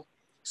girl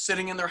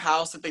sitting in their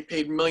house that they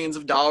paid millions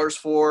of dollars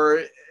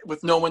for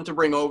with no one to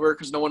bring over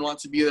because no one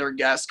wants to be their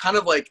guest. Kind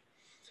of like,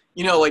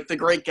 like the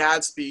Great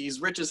Gatsby.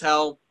 He's rich as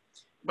hell,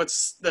 but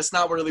that's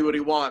not really what he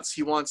wants.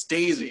 He wants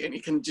Daisy, and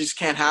he just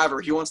can't have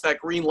her. He wants that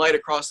green light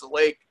across the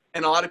lake.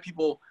 And a lot of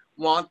people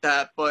want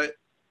that, but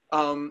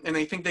and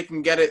they think they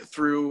can get it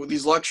through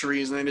these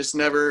luxuries, and they just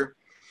never,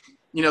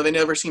 they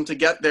never seem to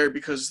get there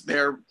because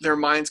their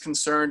mind's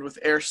concerned with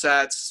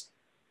airsats,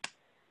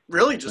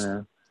 really just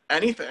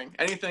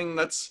anything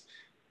that's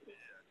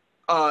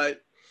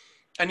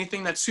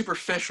anything that's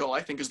superficial,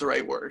 I think is the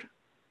right word.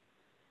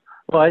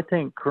 Well, I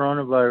think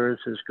coronavirus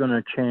is going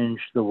to change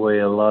the way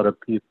a lot of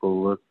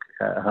people look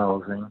at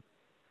housing.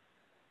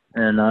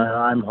 And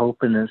I'm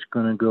hoping it's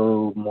going to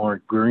go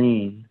more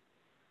green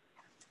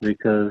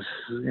because,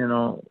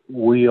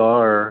 we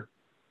are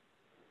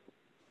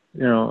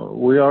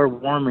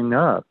warming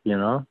up,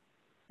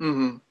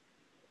 Mm-hmm.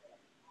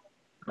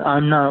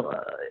 I'm not,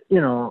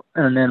 an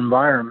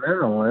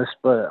environmentalist,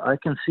 but I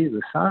can see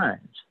the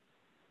signs.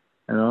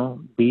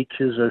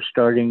 Beaches are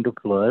starting to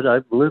flood.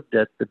 I've lived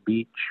at the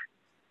beach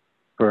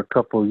for a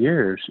couple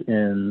years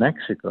in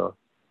Mexico.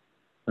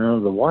 The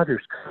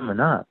water's coming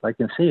up. I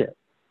can see it.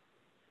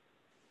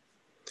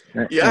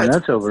 Yeah, And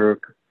that's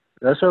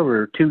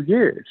over 2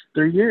 years,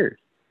 3 years.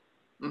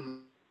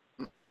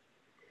 Mm-hmm.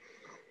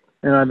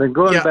 And I've been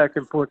going Yeah. back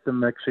and forth to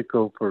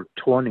Mexico for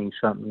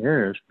 20-something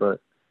years, but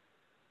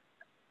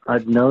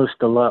I've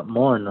noticed a lot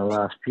more in the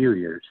last few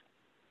years.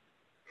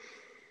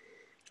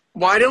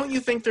 Why don't you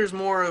think there's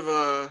more of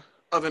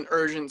an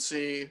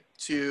urgency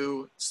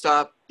to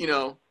stop,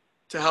 to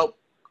help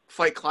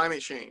fight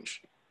climate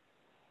change?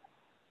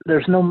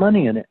 There's no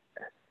money in it.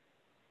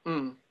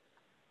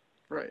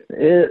 Right.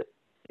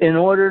 In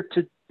order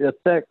to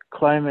affect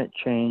climate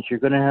change, you're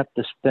going to have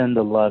to spend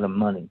a lot of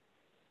money.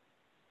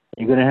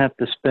 You're going to have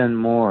to spend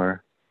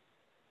more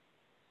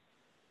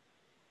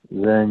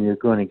than you're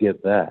going to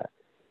get back.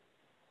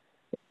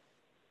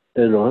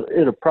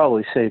 It'll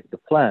probably save the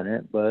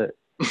planet, but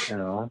it's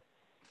going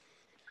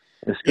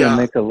to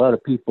make a lot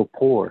of people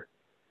poor.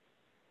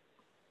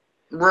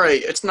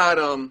 Right. It's not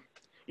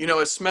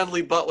as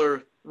Smedley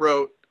Butler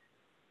wrote,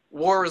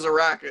 war is a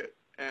racket,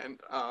 and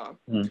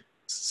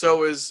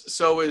so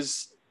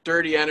is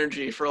dirty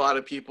energy for a lot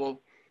of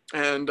people.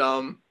 And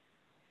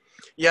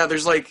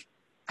there's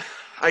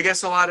I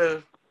guess a lot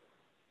of,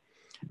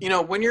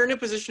 when you're in a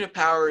position of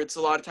power, it's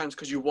a lot of times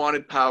because you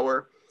wanted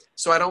power.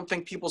 So I don't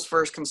think people's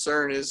first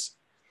concern is,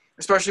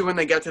 especially when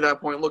they get to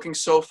that point, looking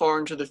so far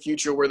into the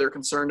future where they're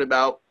concerned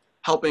about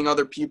helping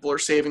other people or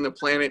saving the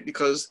planet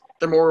because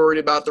they're more worried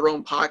about their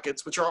own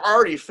pockets, which are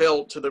already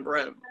filled to the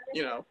brim.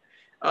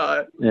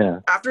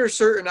 After a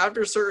certain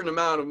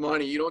amount of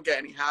money, you don't get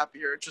any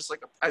happier. It's just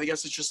I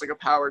guess it's just like a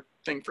power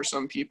thing for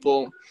some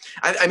people.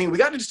 I mean, we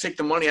got to just take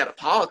the money out of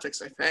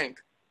politics, I think.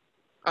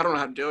 I don't know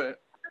how to do it.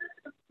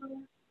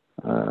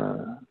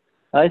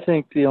 I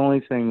think the only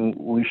thing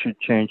we should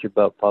change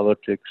about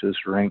politics is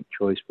ranked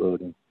choice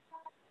voting.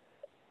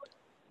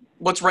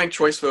 What's ranked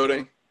choice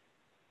voting?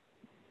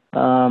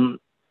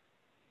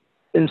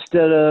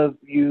 Instead of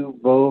you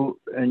vote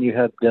and you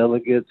have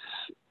delegates,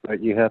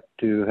 but you have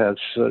to have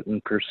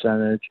certain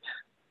percentage,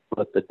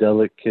 but the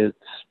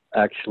delegates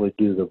actually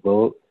do the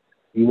vote,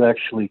 you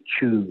actually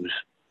choose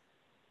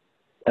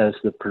as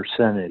the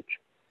percentage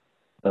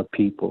of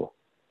people.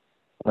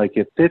 Like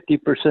if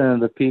 50% of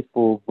the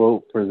people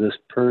vote for this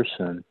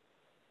person,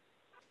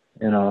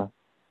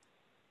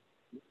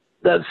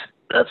 that's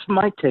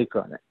my take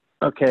on it.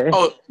 Okay.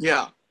 Oh,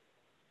 yeah.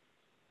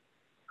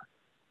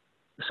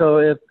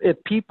 So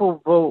if people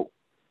vote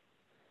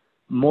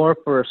more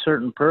for a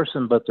certain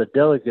person, but the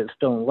delegates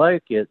don't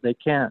like it, they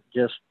can't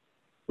just,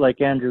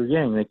 like Andrew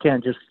Yang, they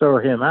can't just throw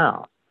him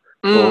out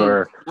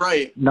or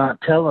right.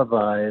 not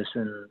televise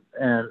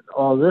and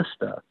all this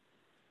stuff.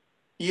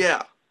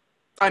 Yeah.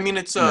 I mean,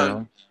 it's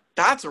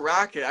that's a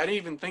racket. I didn't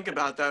even think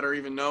about that or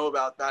even know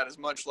about that as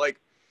much.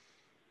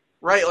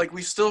 Right,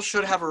 we still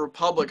should have a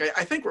republic.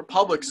 I think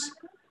republics,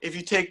 if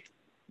you take,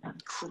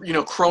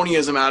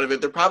 cronyism out of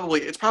it,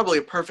 it's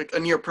probably a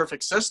near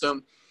perfect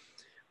system.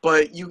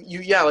 But you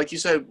like you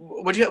said,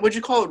 would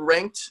you call it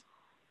ranked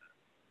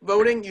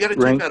voting? You got to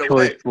take that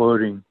away. Ranked choice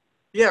voting.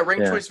 Yeah,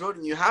 ranked choice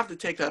voting. You have to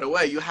take that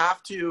away. You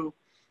have to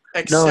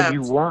accept.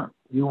 No,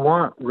 you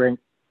want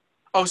ranked.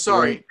 Oh,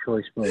 sorry. Ranked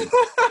choice voting.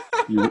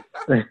 You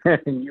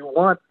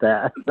want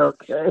that,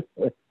 okay?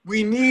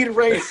 We need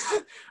ranked.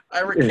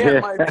 I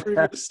recant my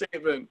previous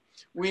statement.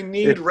 We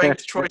need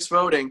ranked choice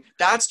voting.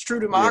 That's true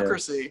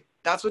democracy. Yeah.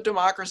 That's what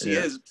democracy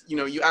is.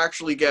 You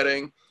actually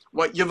getting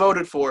what you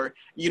voted for.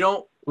 You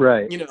don't.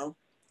 Right.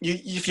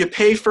 If you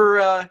pay for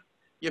a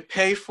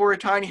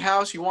tiny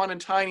house, you want a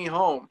tiny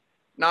home,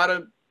 not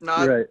a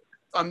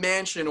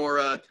mansion or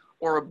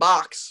a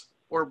box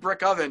or a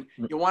brick oven.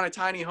 You want a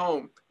tiny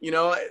home.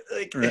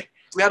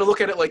 We had to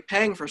look at it like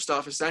paying for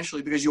stuff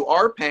essentially, because you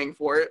are paying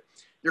for it.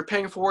 You're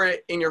paying for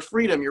it in your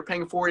freedom. You're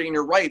paying for it in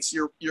your rights.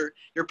 You're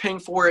paying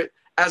for it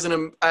as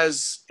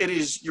it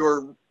is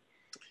your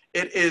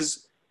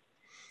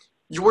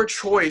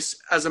choice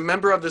as a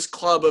member of this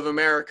club of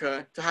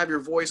America to have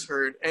your voice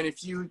heard. And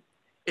if you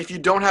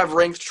don't have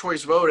ranked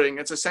choice voting,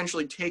 it's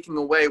essentially taking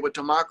away what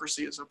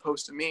democracy is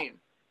supposed to mean.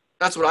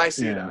 That's what I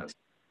see it as.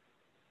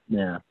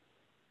 Yeah.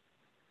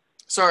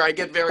 Sorry, I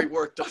get very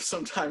worked up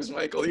sometimes,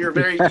 Michael. You're a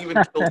very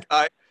even-keeled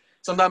guy.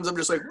 Sometimes I'm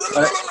just like...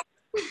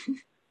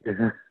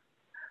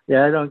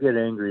 Yeah, I don't get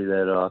angry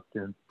that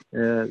often.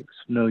 It's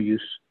no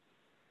use.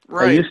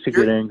 Right. I used to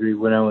get angry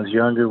when I was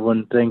younger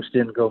when things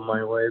didn't go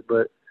my way,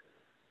 but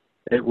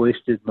it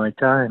wasted my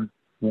time,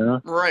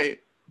 Right.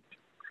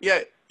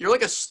 Yeah, you're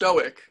like a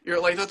stoic.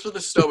 You're like, that's what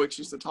the Stoics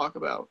used to talk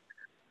about.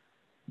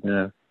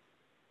 Yeah.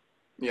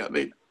 Yeah,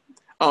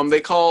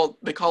 they call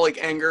like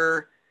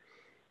anger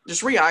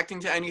just reacting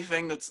to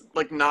anything that's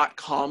like not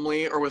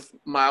calmly or with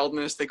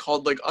mildness. They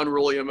called like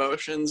unruly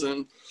emotions,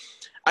 and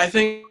I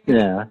think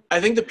Yeah. I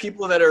think the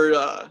people that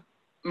are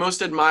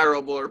most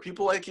admirable are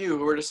people like you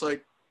who are just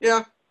like,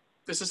 yeah,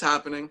 this is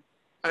happening.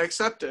 I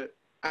accept it.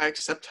 I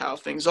accept how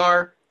things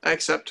are. I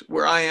accept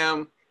where I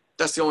am.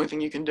 That's the only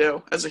thing you can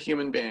do as a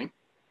human being.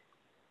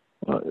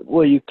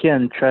 Well, you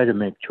can try to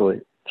make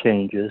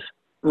changes.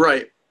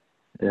 Right.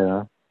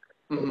 Yeah.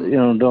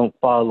 Hmm. Don't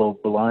follow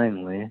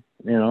blindly.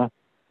 But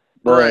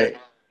Right.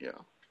 Yeah.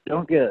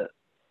 don't get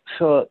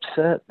so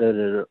upset that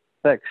it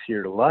affects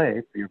your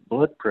life, your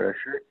blood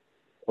pressure,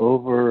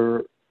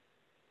 over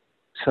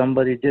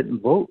somebody didn't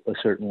vote a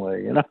certain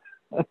way.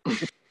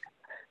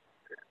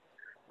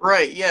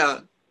 Right. Yeah.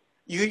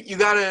 You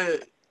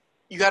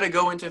gotta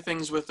go into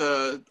things with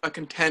a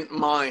content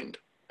mind,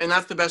 and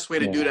that's the best way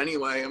to do it Yeah.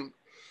 anyway.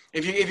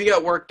 If you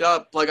get worked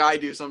up like I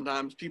do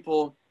sometimes,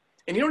 people,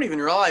 and you don't even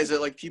realize it,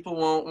 like people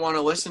won't want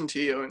to listen to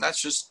you, and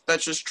that's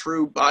just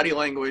true body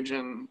language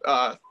and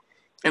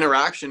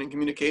interaction and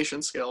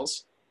communication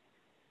skills.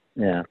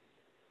 Yeah.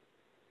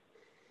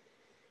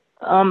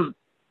 Um,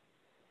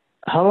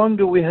 how long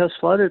do we have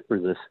slotted for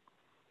this?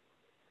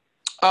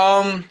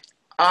 Um,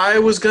 I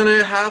was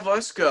gonna have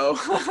us go.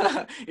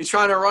 You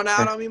trying to run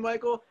out on me,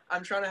 Michael?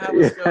 I'm trying to have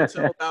us go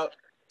till Yeah. about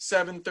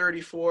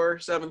 7:34,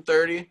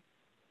 7:30.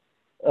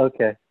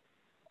 Okay.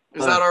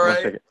 Is Hold on that all one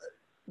right? second.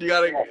 You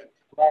gotta.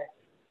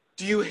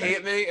 Do you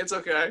hate me? It's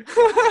okay.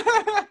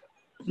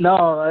 No,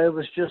 I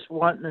was just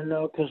wanting to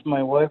know because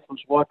my wife was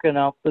walking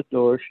out the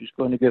door. She's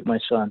going to get my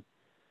son.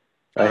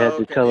 I had Oh,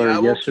 to okay. tell her Yeah,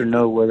 I yes won't or keep you.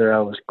 no whether I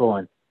was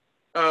going.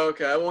 Oh,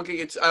 okay, I won't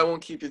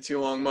keep you too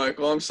long,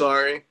 Michael. I'm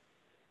sorry.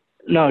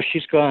 No,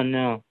 she's gone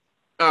now.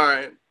 All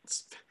right. All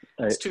It's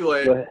right, too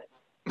late. go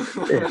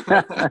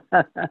ahead.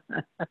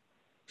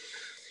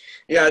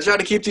 Yeah, I try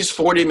to keep these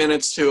 40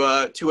 minutes to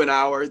an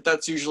hour.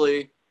 That's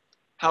usually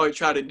how I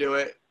try to do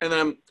it. And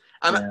then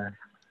I'm Yeah.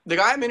 the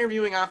guy I'm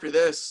interviewing after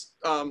this,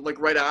 like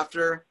right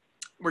after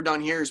we're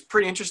done here, is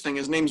pretty interesting.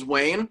 His name's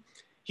Wayne.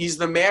 He's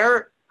the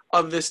mayor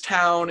of this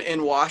town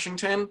in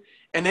Washington,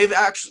 and they've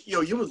actually,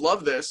 you would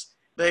love this.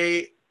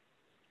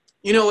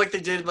 Like they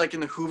did like in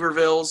the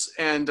Hoovervilles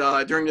and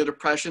during the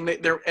Depression,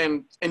 they're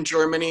and in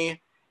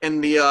Germany,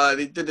 and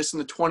they did this in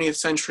the 20th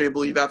century, I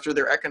believe, after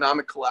their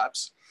economic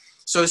collapse.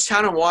 So this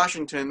town in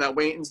Washington that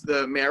Wayne's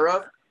the mayor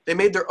of, they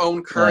made their own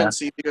Yeah.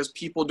 currency because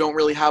people don't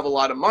really have a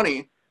lot of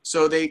money.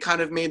 So they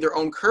kind of made their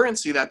own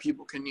currency that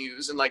people can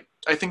use, and like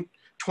I think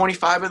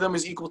 25 of them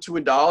is equal to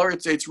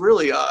 $1. It's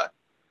really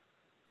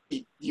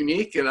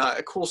unique and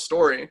a cool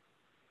story.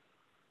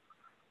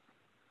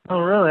 Oh,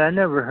 really? I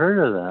never heard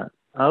of that.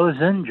 I was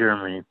in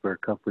Germany for a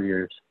couple of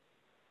years.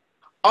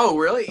 Oh,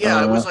 really?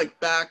 Yeah, it was Uh, like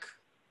back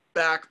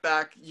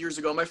years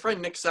ago. My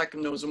friend Nick Seck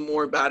knows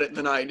more about it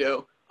than I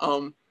do.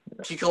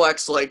 He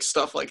collects like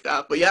stuff like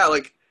that. But yeah,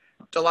 like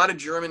a lot of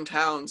German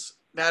towns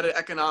that had an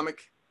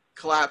economic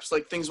collapse,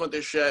 like things went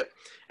to shit,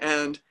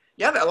 and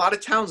yeah, a lot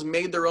of towns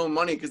made their own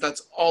money because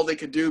that's all they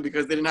could do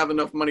because they didn't have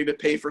enough money to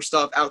pay for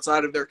stuff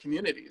outside of their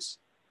communities.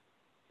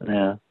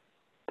 yeah.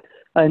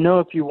 I know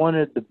if you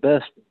wanted the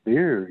best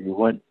beer, you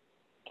went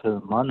to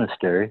the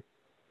monastery.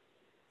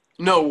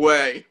 No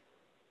way.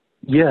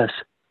 Yes,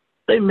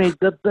 they made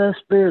the best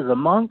beer. The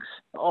monks.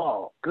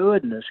 Oh,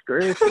 goodness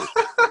gracious!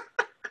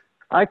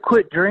 I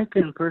quit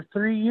drinking for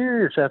 3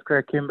 years after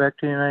I came back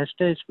to the United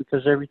States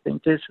because everything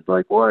tasted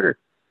like water.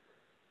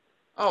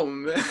 Oh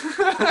man.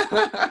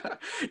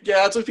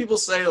 Yeah, that's what people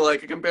say.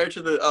 Like compared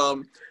to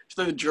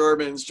the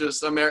Germans,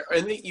 just and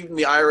even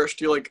the Irish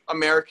too. Like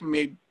American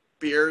made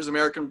beers,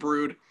 American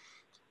brewed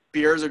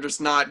beers are just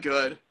not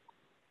good.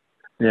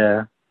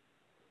 Yeah.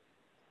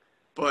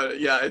 But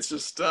yeah, it's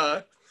just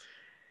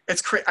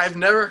it's crazy. I've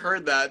never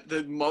heard that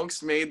the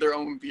monks made their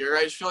own beer.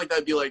 I just feel like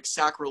that'd be like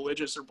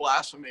sacrilegious or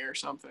blasphemy or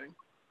something.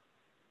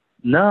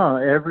 No,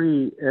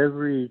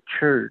 every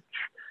church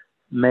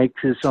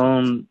makes its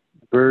own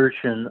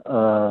version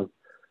of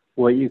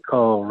what you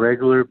call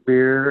regular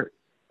beer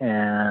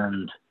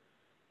and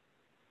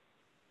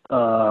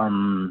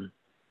um,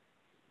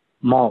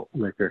 malt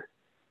liquor,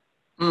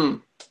 Hmm.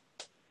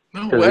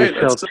 No because they way.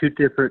 sell That's so, two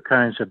different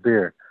kinds of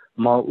beer: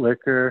 malt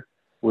liquor,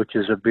 which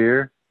is a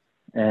beer,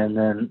 and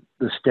then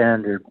the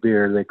standard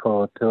beer they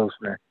call a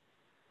pilsner.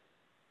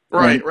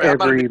 And right. Right. I'm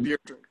not a big beer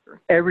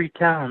drinker. every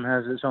town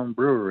has its own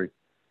brewery,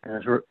 and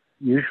it's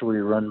usually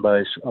run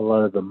by a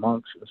lot of the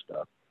monks and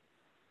stuff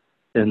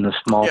in the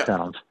small Yeah.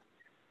 towns.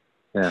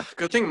 Yeah.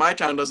 Good thing my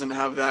town doesn't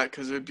have that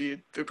because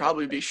it'd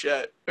probably be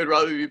shit. It'd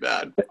probably be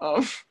bad.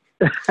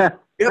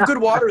 We have good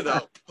water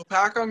though.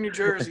 Papacum, New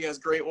Jersey has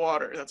great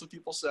water. That's what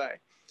people say.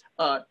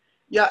 Uh,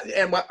 yeah,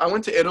 and I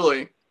went to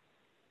Italy,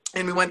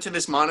 and we went to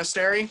this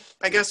monastery,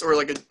 I guess, or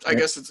I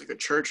guess it's like a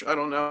church. I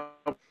don't know.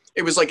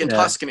 It was like in Yeah.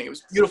 Tuscany. It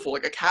was beautiful,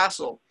 like a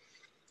castle.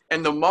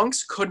 And the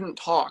monks couldn't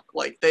talk.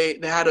 Like they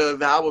had a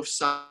vow of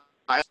silence,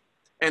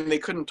 and they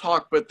couldn't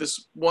talk. But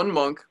this one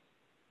monk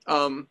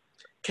um,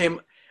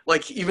 came,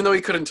 like even though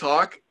he couldn't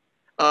talk,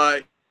 uh,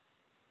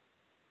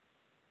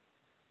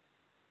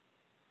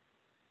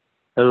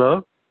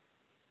 Hello?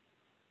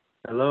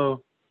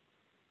 Hello?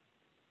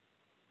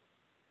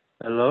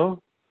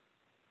 Hello?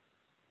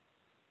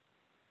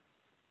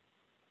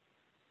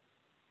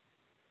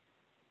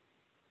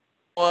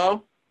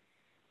 Hello?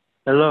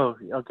 Hello?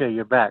 Okay,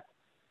 you're back.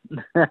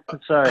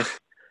 Sorry.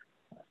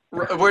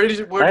 Where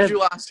did you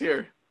last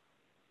hear?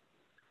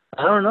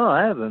 I don't know.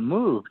 I haven't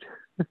moved.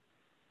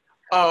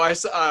 Oh, all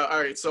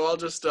right. So I'll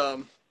just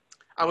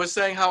I was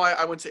saying how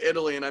I went to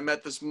Italy and I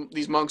met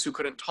these monks who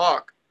couldn't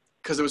talk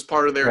because it was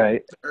part of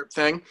Right. their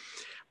thing.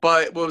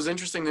 But what was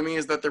interesting to me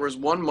is that there was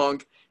one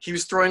monk. He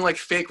was throwing like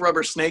fake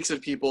rubber snakes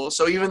at people.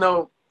 So even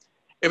though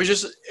it was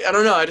just, I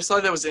don't know, I just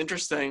thought that was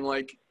interesting.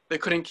 Like they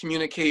couldn't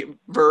communicate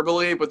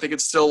verbally, but they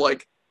could still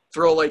like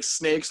throw like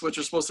snakes, which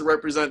are supposed to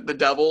represent the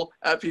devil,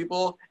 at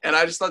people. And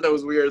I just thought that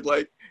was weird.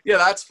 Like, yeah,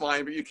 that's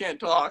fine, but you can't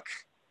talk.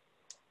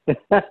 You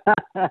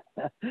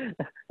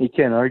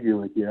can't argue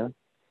with you.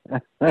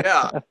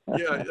 Yeah,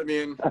 yeah. I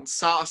mean, it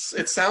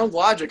sounds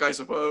logic, I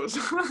suppose.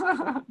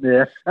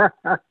 Yeah.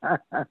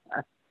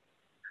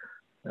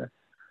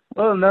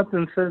 Well,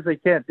 nothing says they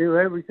can't do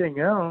everything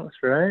else,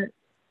 right?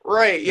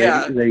 Right. They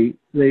Yeah.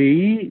 they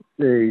eat,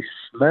 they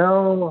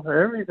smell,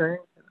 everything.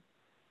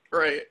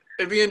 Right.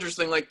 It'd be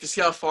interesting, like, to see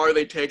how far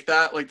they take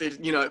that. Like,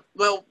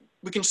 well,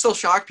 we can still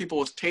shock people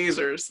with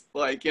tasers.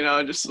 Like,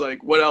 just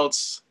like what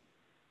else?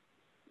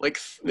 Like,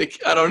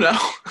 I don't know.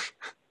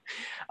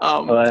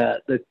 um,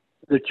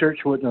 The church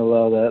wouldn't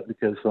allow that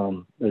because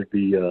there'd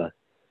be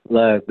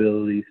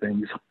liability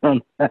things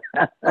on that.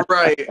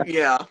 right.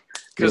 Yeah.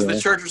 Because the Yeah.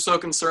 church is so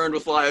concerned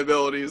with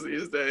liabilities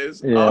these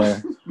days.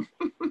 Yeah.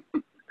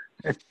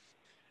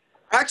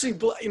 Actually,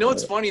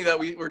 what's funny that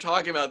we were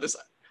talking about this.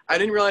 I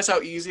didn't realize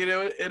how easy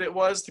it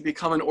was to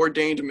become an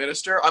ordained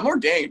minister. I'm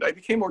ordained. I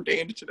became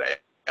ordained today.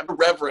 I'm a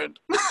reverend.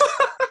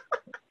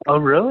 Oh,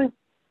 really?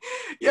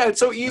 Yeah, it's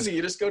so easy.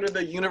 You just go to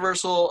the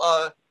Universal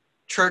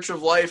Church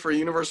of Life or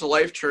Universal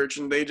Life Church,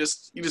 and you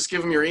just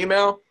give them your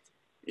email.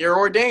 You're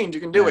ordained.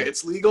 You can do Yeah. it.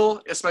 It's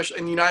legal, especially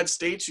in the United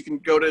States. You can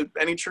go to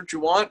any church you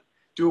want,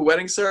 do a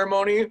wedding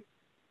ceremony.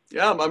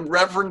 Yeah, I'm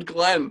Reverend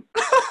Glenn.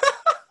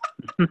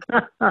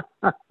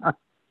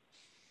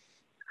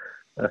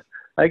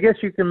 I guess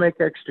you can make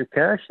extra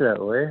cash that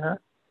way, huh?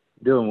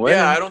 Doing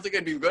Yeah, I weddings. don't think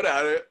I'd be good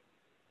at it.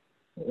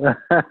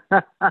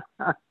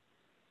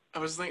 I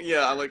was thinking,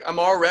 yeah, like I'm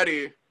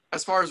already,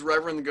 as far as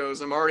Reverend goes,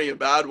 I'm already a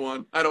bad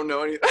one. I don't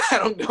know any. I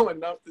don't know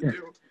enough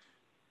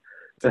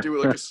to do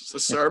like a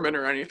sermon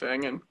or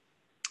anything, and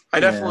I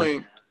Yeah.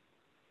 definitely,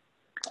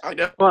 I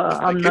definitely Well,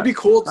 like it'd be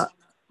cool.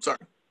 Sorry.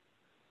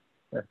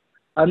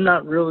 I'm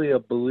not really a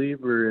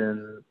believer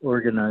in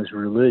organized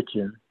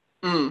religion.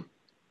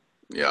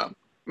 Yeah.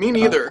 Me Uh,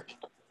 neither.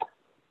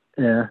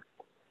 yeah, I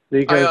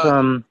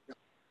because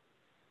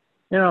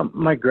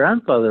my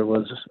grandfather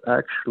was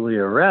actually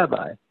a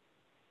rabbi,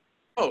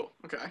 Oh,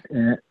 okay.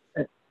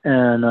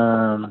 and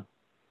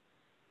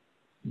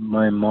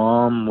my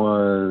mom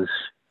was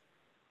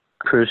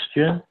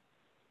Christian,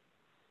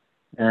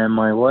 and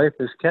my wife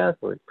is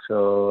Catholic.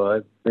 So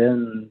I've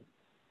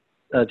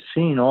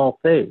seen all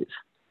faiths.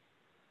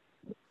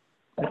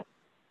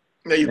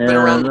 Yeah, you've been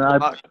around And the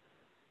block.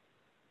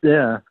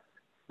 yeah,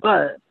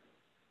 but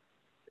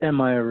am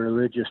I a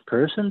religious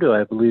person? Do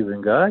I believe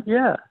in God?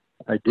 Yeah,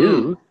 I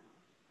do.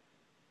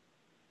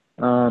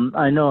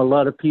 I know a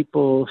lot of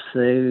people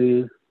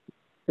say,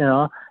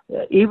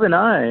 even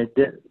I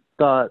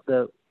thought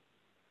that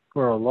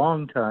for a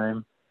long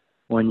time,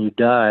 when you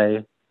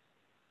die,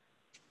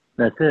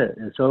 that's it,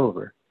 it's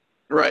over.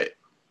 Right.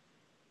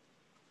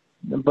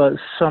 But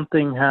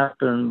something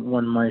happened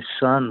when my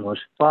son was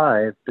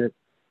 5 that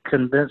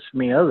convinced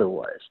me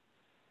otherwise.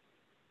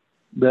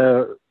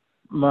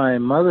 My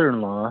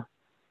mother-in-law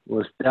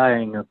was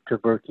dying of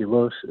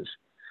tuberculosis.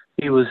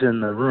 He was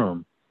in the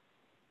room,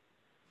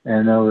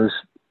 and there was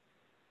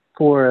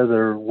 4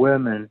 other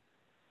women,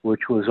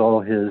 which was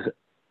all his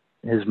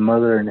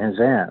mother and his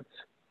aunts.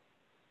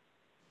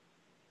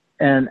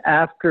 And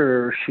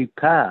after she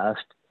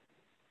passed,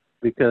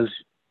 because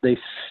they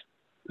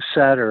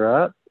sat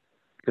her up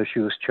because she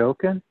was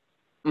choking,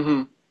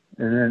 Mm-hmm.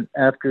 and then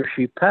after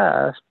she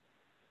passed,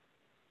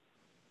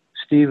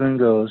 Stephen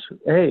goes,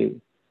 "Hey,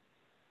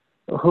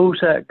 who's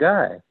that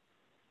guy?"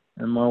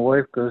 And my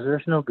wife goes,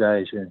 "There's no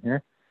guys in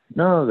here."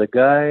 "No, the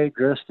guy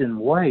dressed in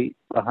white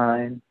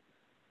behind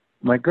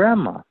my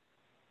grandma."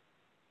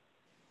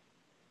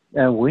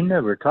 And we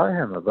never taught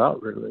him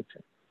about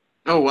religion.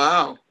 Oh,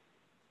 wow.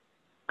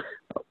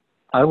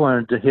 I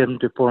wanted him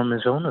to form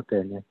his own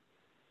opinion.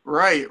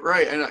 Right.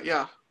 And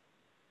yeah.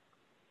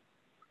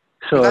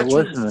 But So it that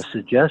wasn't changed. a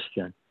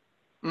suggestion.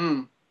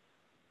 Mm.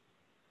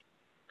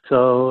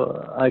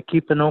 So I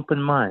keep an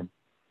open mind.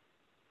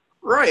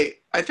 Right.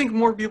 I think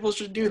more people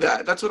should do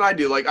that. That's what I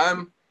do. Like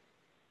I'm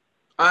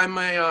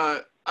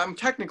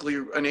technically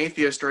an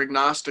atheist or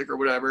agnostic or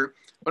whatever,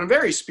 but I'm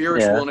very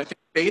spiritual, Yeah. and I think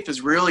faith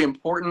is really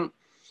important.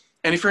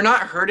 And if you're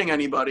not hurting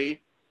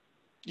anybody,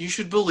 you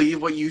should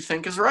believe what you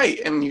think is right,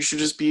 and you should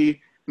just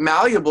be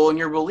malleable in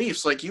your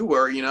beliefs, like you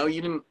were. You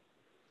didn't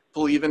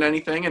believe in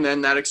anything, and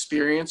then that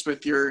experience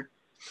with your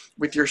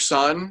with your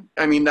son,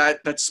 I mean,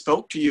 that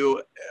spoke to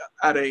you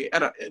at a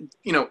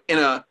you know,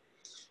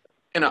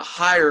 in a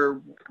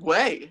higher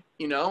way,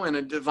 you know, in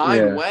a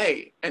divine Yeah.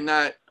 way, and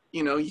that,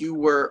 you know, you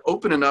were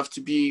open enough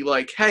to be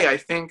like, hey, I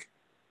think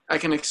I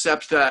can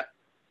accept that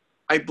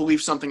I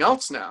believe something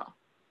else now,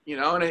 you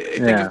know, and I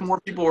think if Yeah. more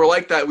people were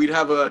like that, we'd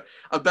have a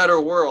better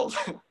world.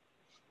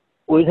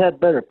 We'd have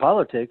better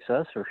politics,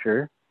 that's for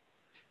sure.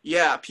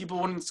 Yeah, people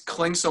wouldn't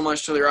cling so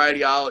much to their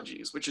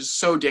ideologies, which is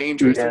so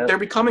dangerous. Yeah. They're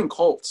becoming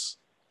cults.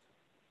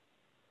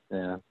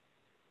 Yeah.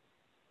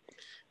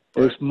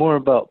 But It's more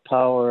about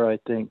power, I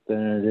think,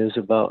 than it is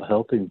about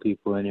helping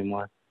people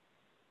anymore.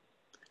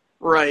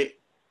 right,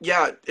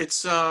 yeah,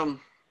 it's and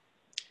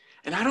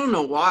I don't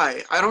know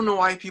why. I don't know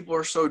why people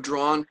are so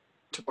drawn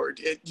toward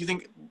it. Do you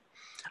think?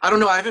 I don't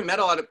know. I haven't met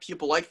a lot of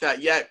people like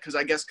that yet because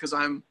I guess because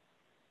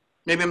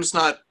maybe I'm just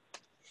not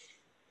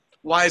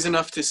wise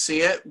enough to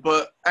see it.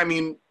 But I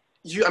mean,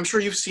 I'm sure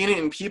you've seen it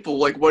in people.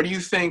 Like, what do you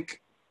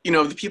think? You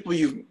know, the people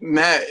you've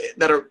met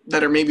that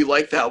are maybe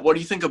like that. What do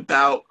you think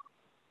about?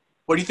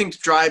 What do you think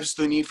drives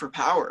the need for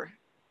power?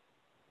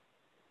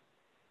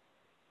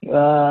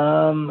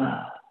 Um,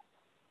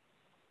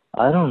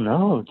 I don't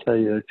know, to tell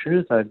you the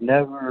truth. I've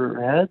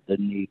never had the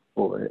need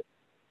for it.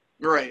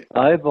 Right.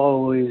 I've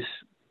always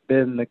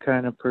been the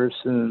kind of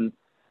person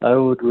I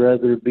would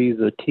rather be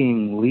the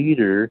team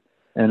leader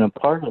and a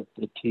part of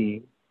the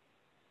team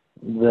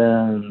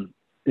than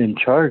in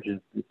charge of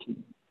the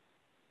team.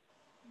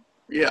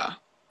 Yeah.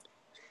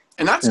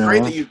 And that's You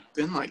great that know? you've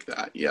been like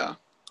that. Yeah.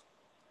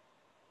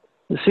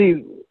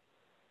 See,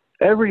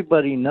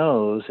 everybody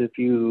knows if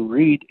you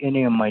read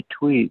any of my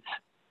tweets,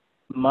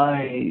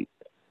 my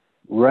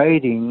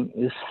writing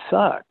is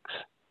sucks.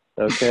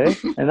 Okay?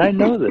 And I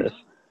know this.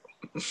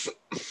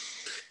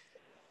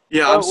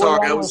 Yeah. I'm But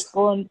sorry. I was.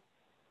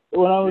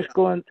 when I was Yeah.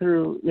 going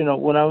through,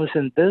 when I was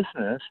in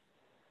business,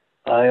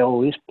 I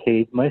always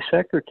paid my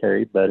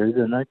secretary better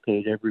than I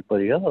paid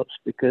everybody else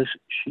because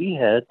she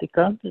had to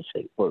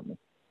compensate for me.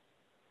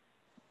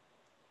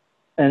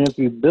 And if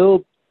you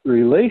build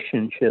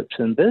relationships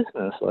in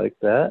business like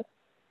that,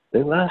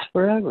 they last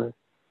forever.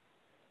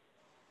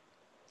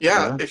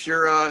 Yeah. Yeah.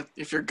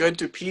 If you're good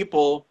to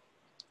people,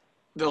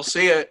 they'll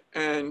see it,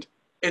 and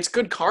it's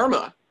good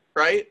karma,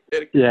 right?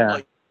 It, Yeah.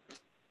 like,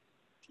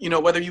 you know,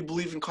 whether you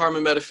believe in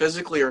karma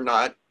metaphysically or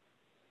not,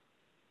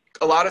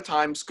 a lot of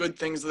times good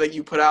things that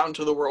you put out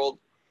into the world,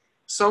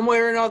 some way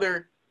or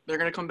another, they're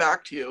going to come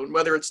back to you. And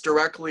whether it's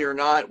directly or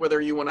not,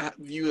 whether you want to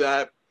view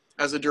that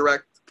as a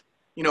direct,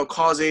 you know,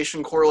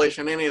 causation,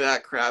 correlation, any of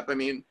that crap. I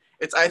mean,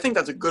 I think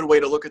that's a good way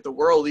to look at the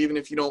world, even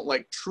if you don't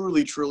like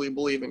truly, truly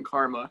believe in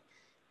karma.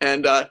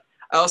 And I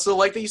also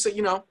like that you said,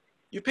 you know,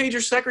 you paid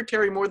your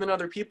secretary more than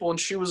other people, and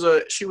she was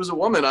a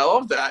woman. I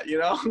love that, you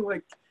know,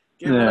 like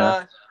giving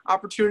Yeah.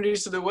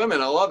 opportunities to the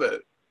women. I love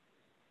it.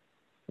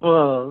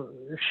 Well,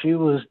 she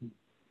was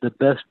the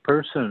best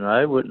person.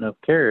 I wouldn't have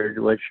cared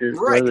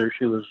Right. whether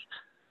she was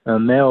a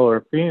male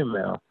or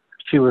female.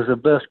 She was the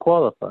best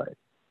qualified.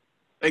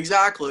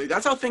 Exactly.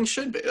 That's how things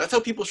should be. That's how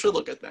people should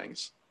look at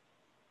things.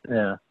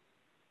 Yeah.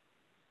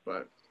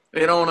 But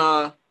they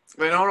don't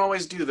they don't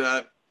always do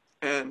that.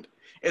 And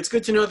it's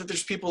good to know that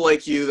there's people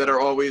like you that are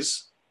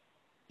always,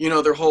 you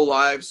know, their whole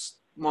lives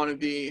want to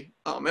be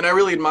and I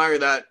really admire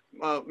that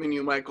in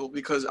you, Michael,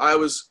 because I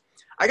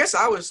guess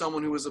I was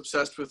someone who was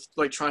obsessed with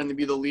like trying to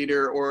be the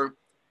leader or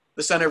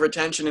the center of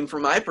attention, and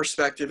from my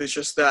perspective it's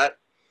just that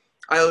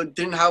I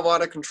didn't have a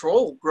lot of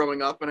control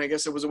growing up, and I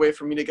guess it was a way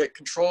for me to get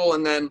control.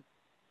 And then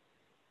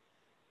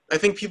I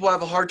think people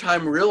have a hard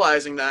time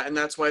realizing that, and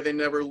that's why they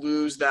never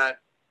lose that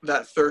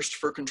thirst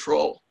for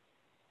control.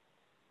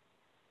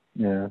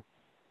 Yeah.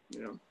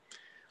 You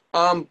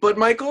know. But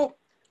Michael,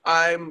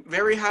 I'm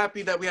very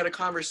happy that we had a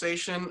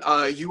conversation.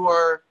 You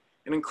are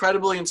an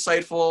incredibly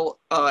insightful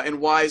and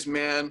wise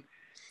man.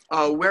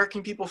 Where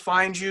can people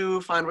find you?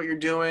 Find what you're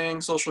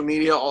doing, social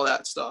media, all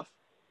that stuff.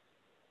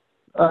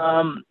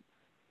 Um,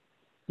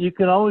 you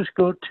can always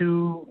go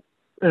to,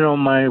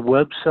 my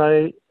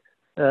website,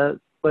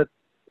 but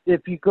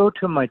if you go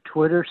to my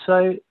Twitter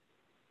site,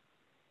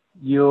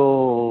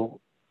 you'll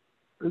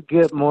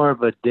get more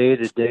of a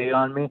day-to-day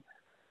on me.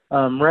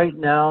 Right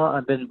now,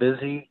 I've been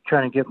busy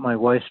trying to get my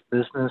wife's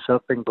business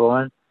up and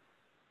going.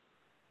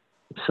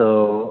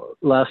 So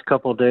last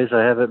couple of days,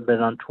 I haven't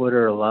been on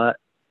Twitter a lot.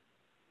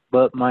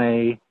 But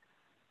my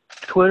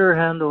Twitter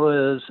handle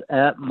is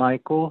at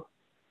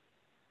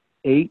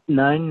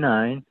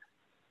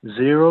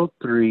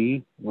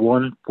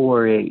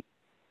Michael89903148.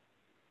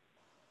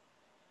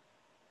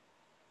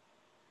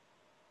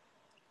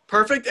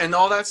 Perfect. And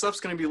all that stuff's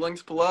going to be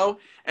linked below.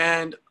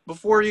 And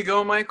before you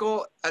go,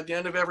 Michael, at the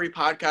end of every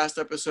podcast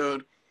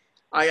episode,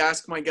 I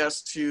ask my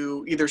guests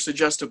to either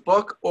suggest a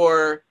book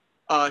or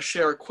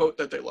share a quote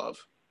that they love.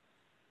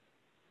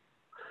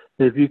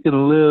 If you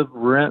can live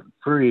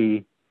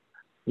rent-free,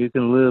 you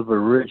can live a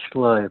rich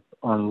life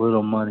on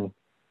little money.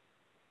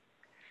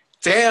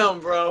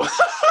 Damn, bro.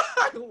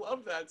 I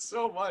love that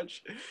so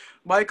much.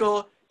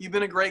 Michael, you've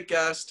been a great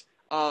guest.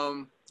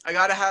 I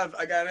gotta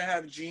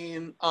have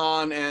Gene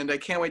on, and I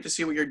can't wait to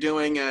see what you're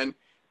doing. And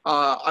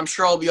I'm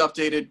sure I'll be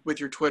updated with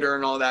your Twitter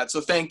and all that.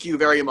 So thank you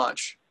very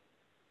much.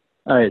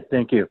 All right.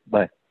 Thank you.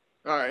 Bye.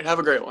 All right. Have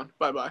a great one.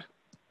 Bye-bye.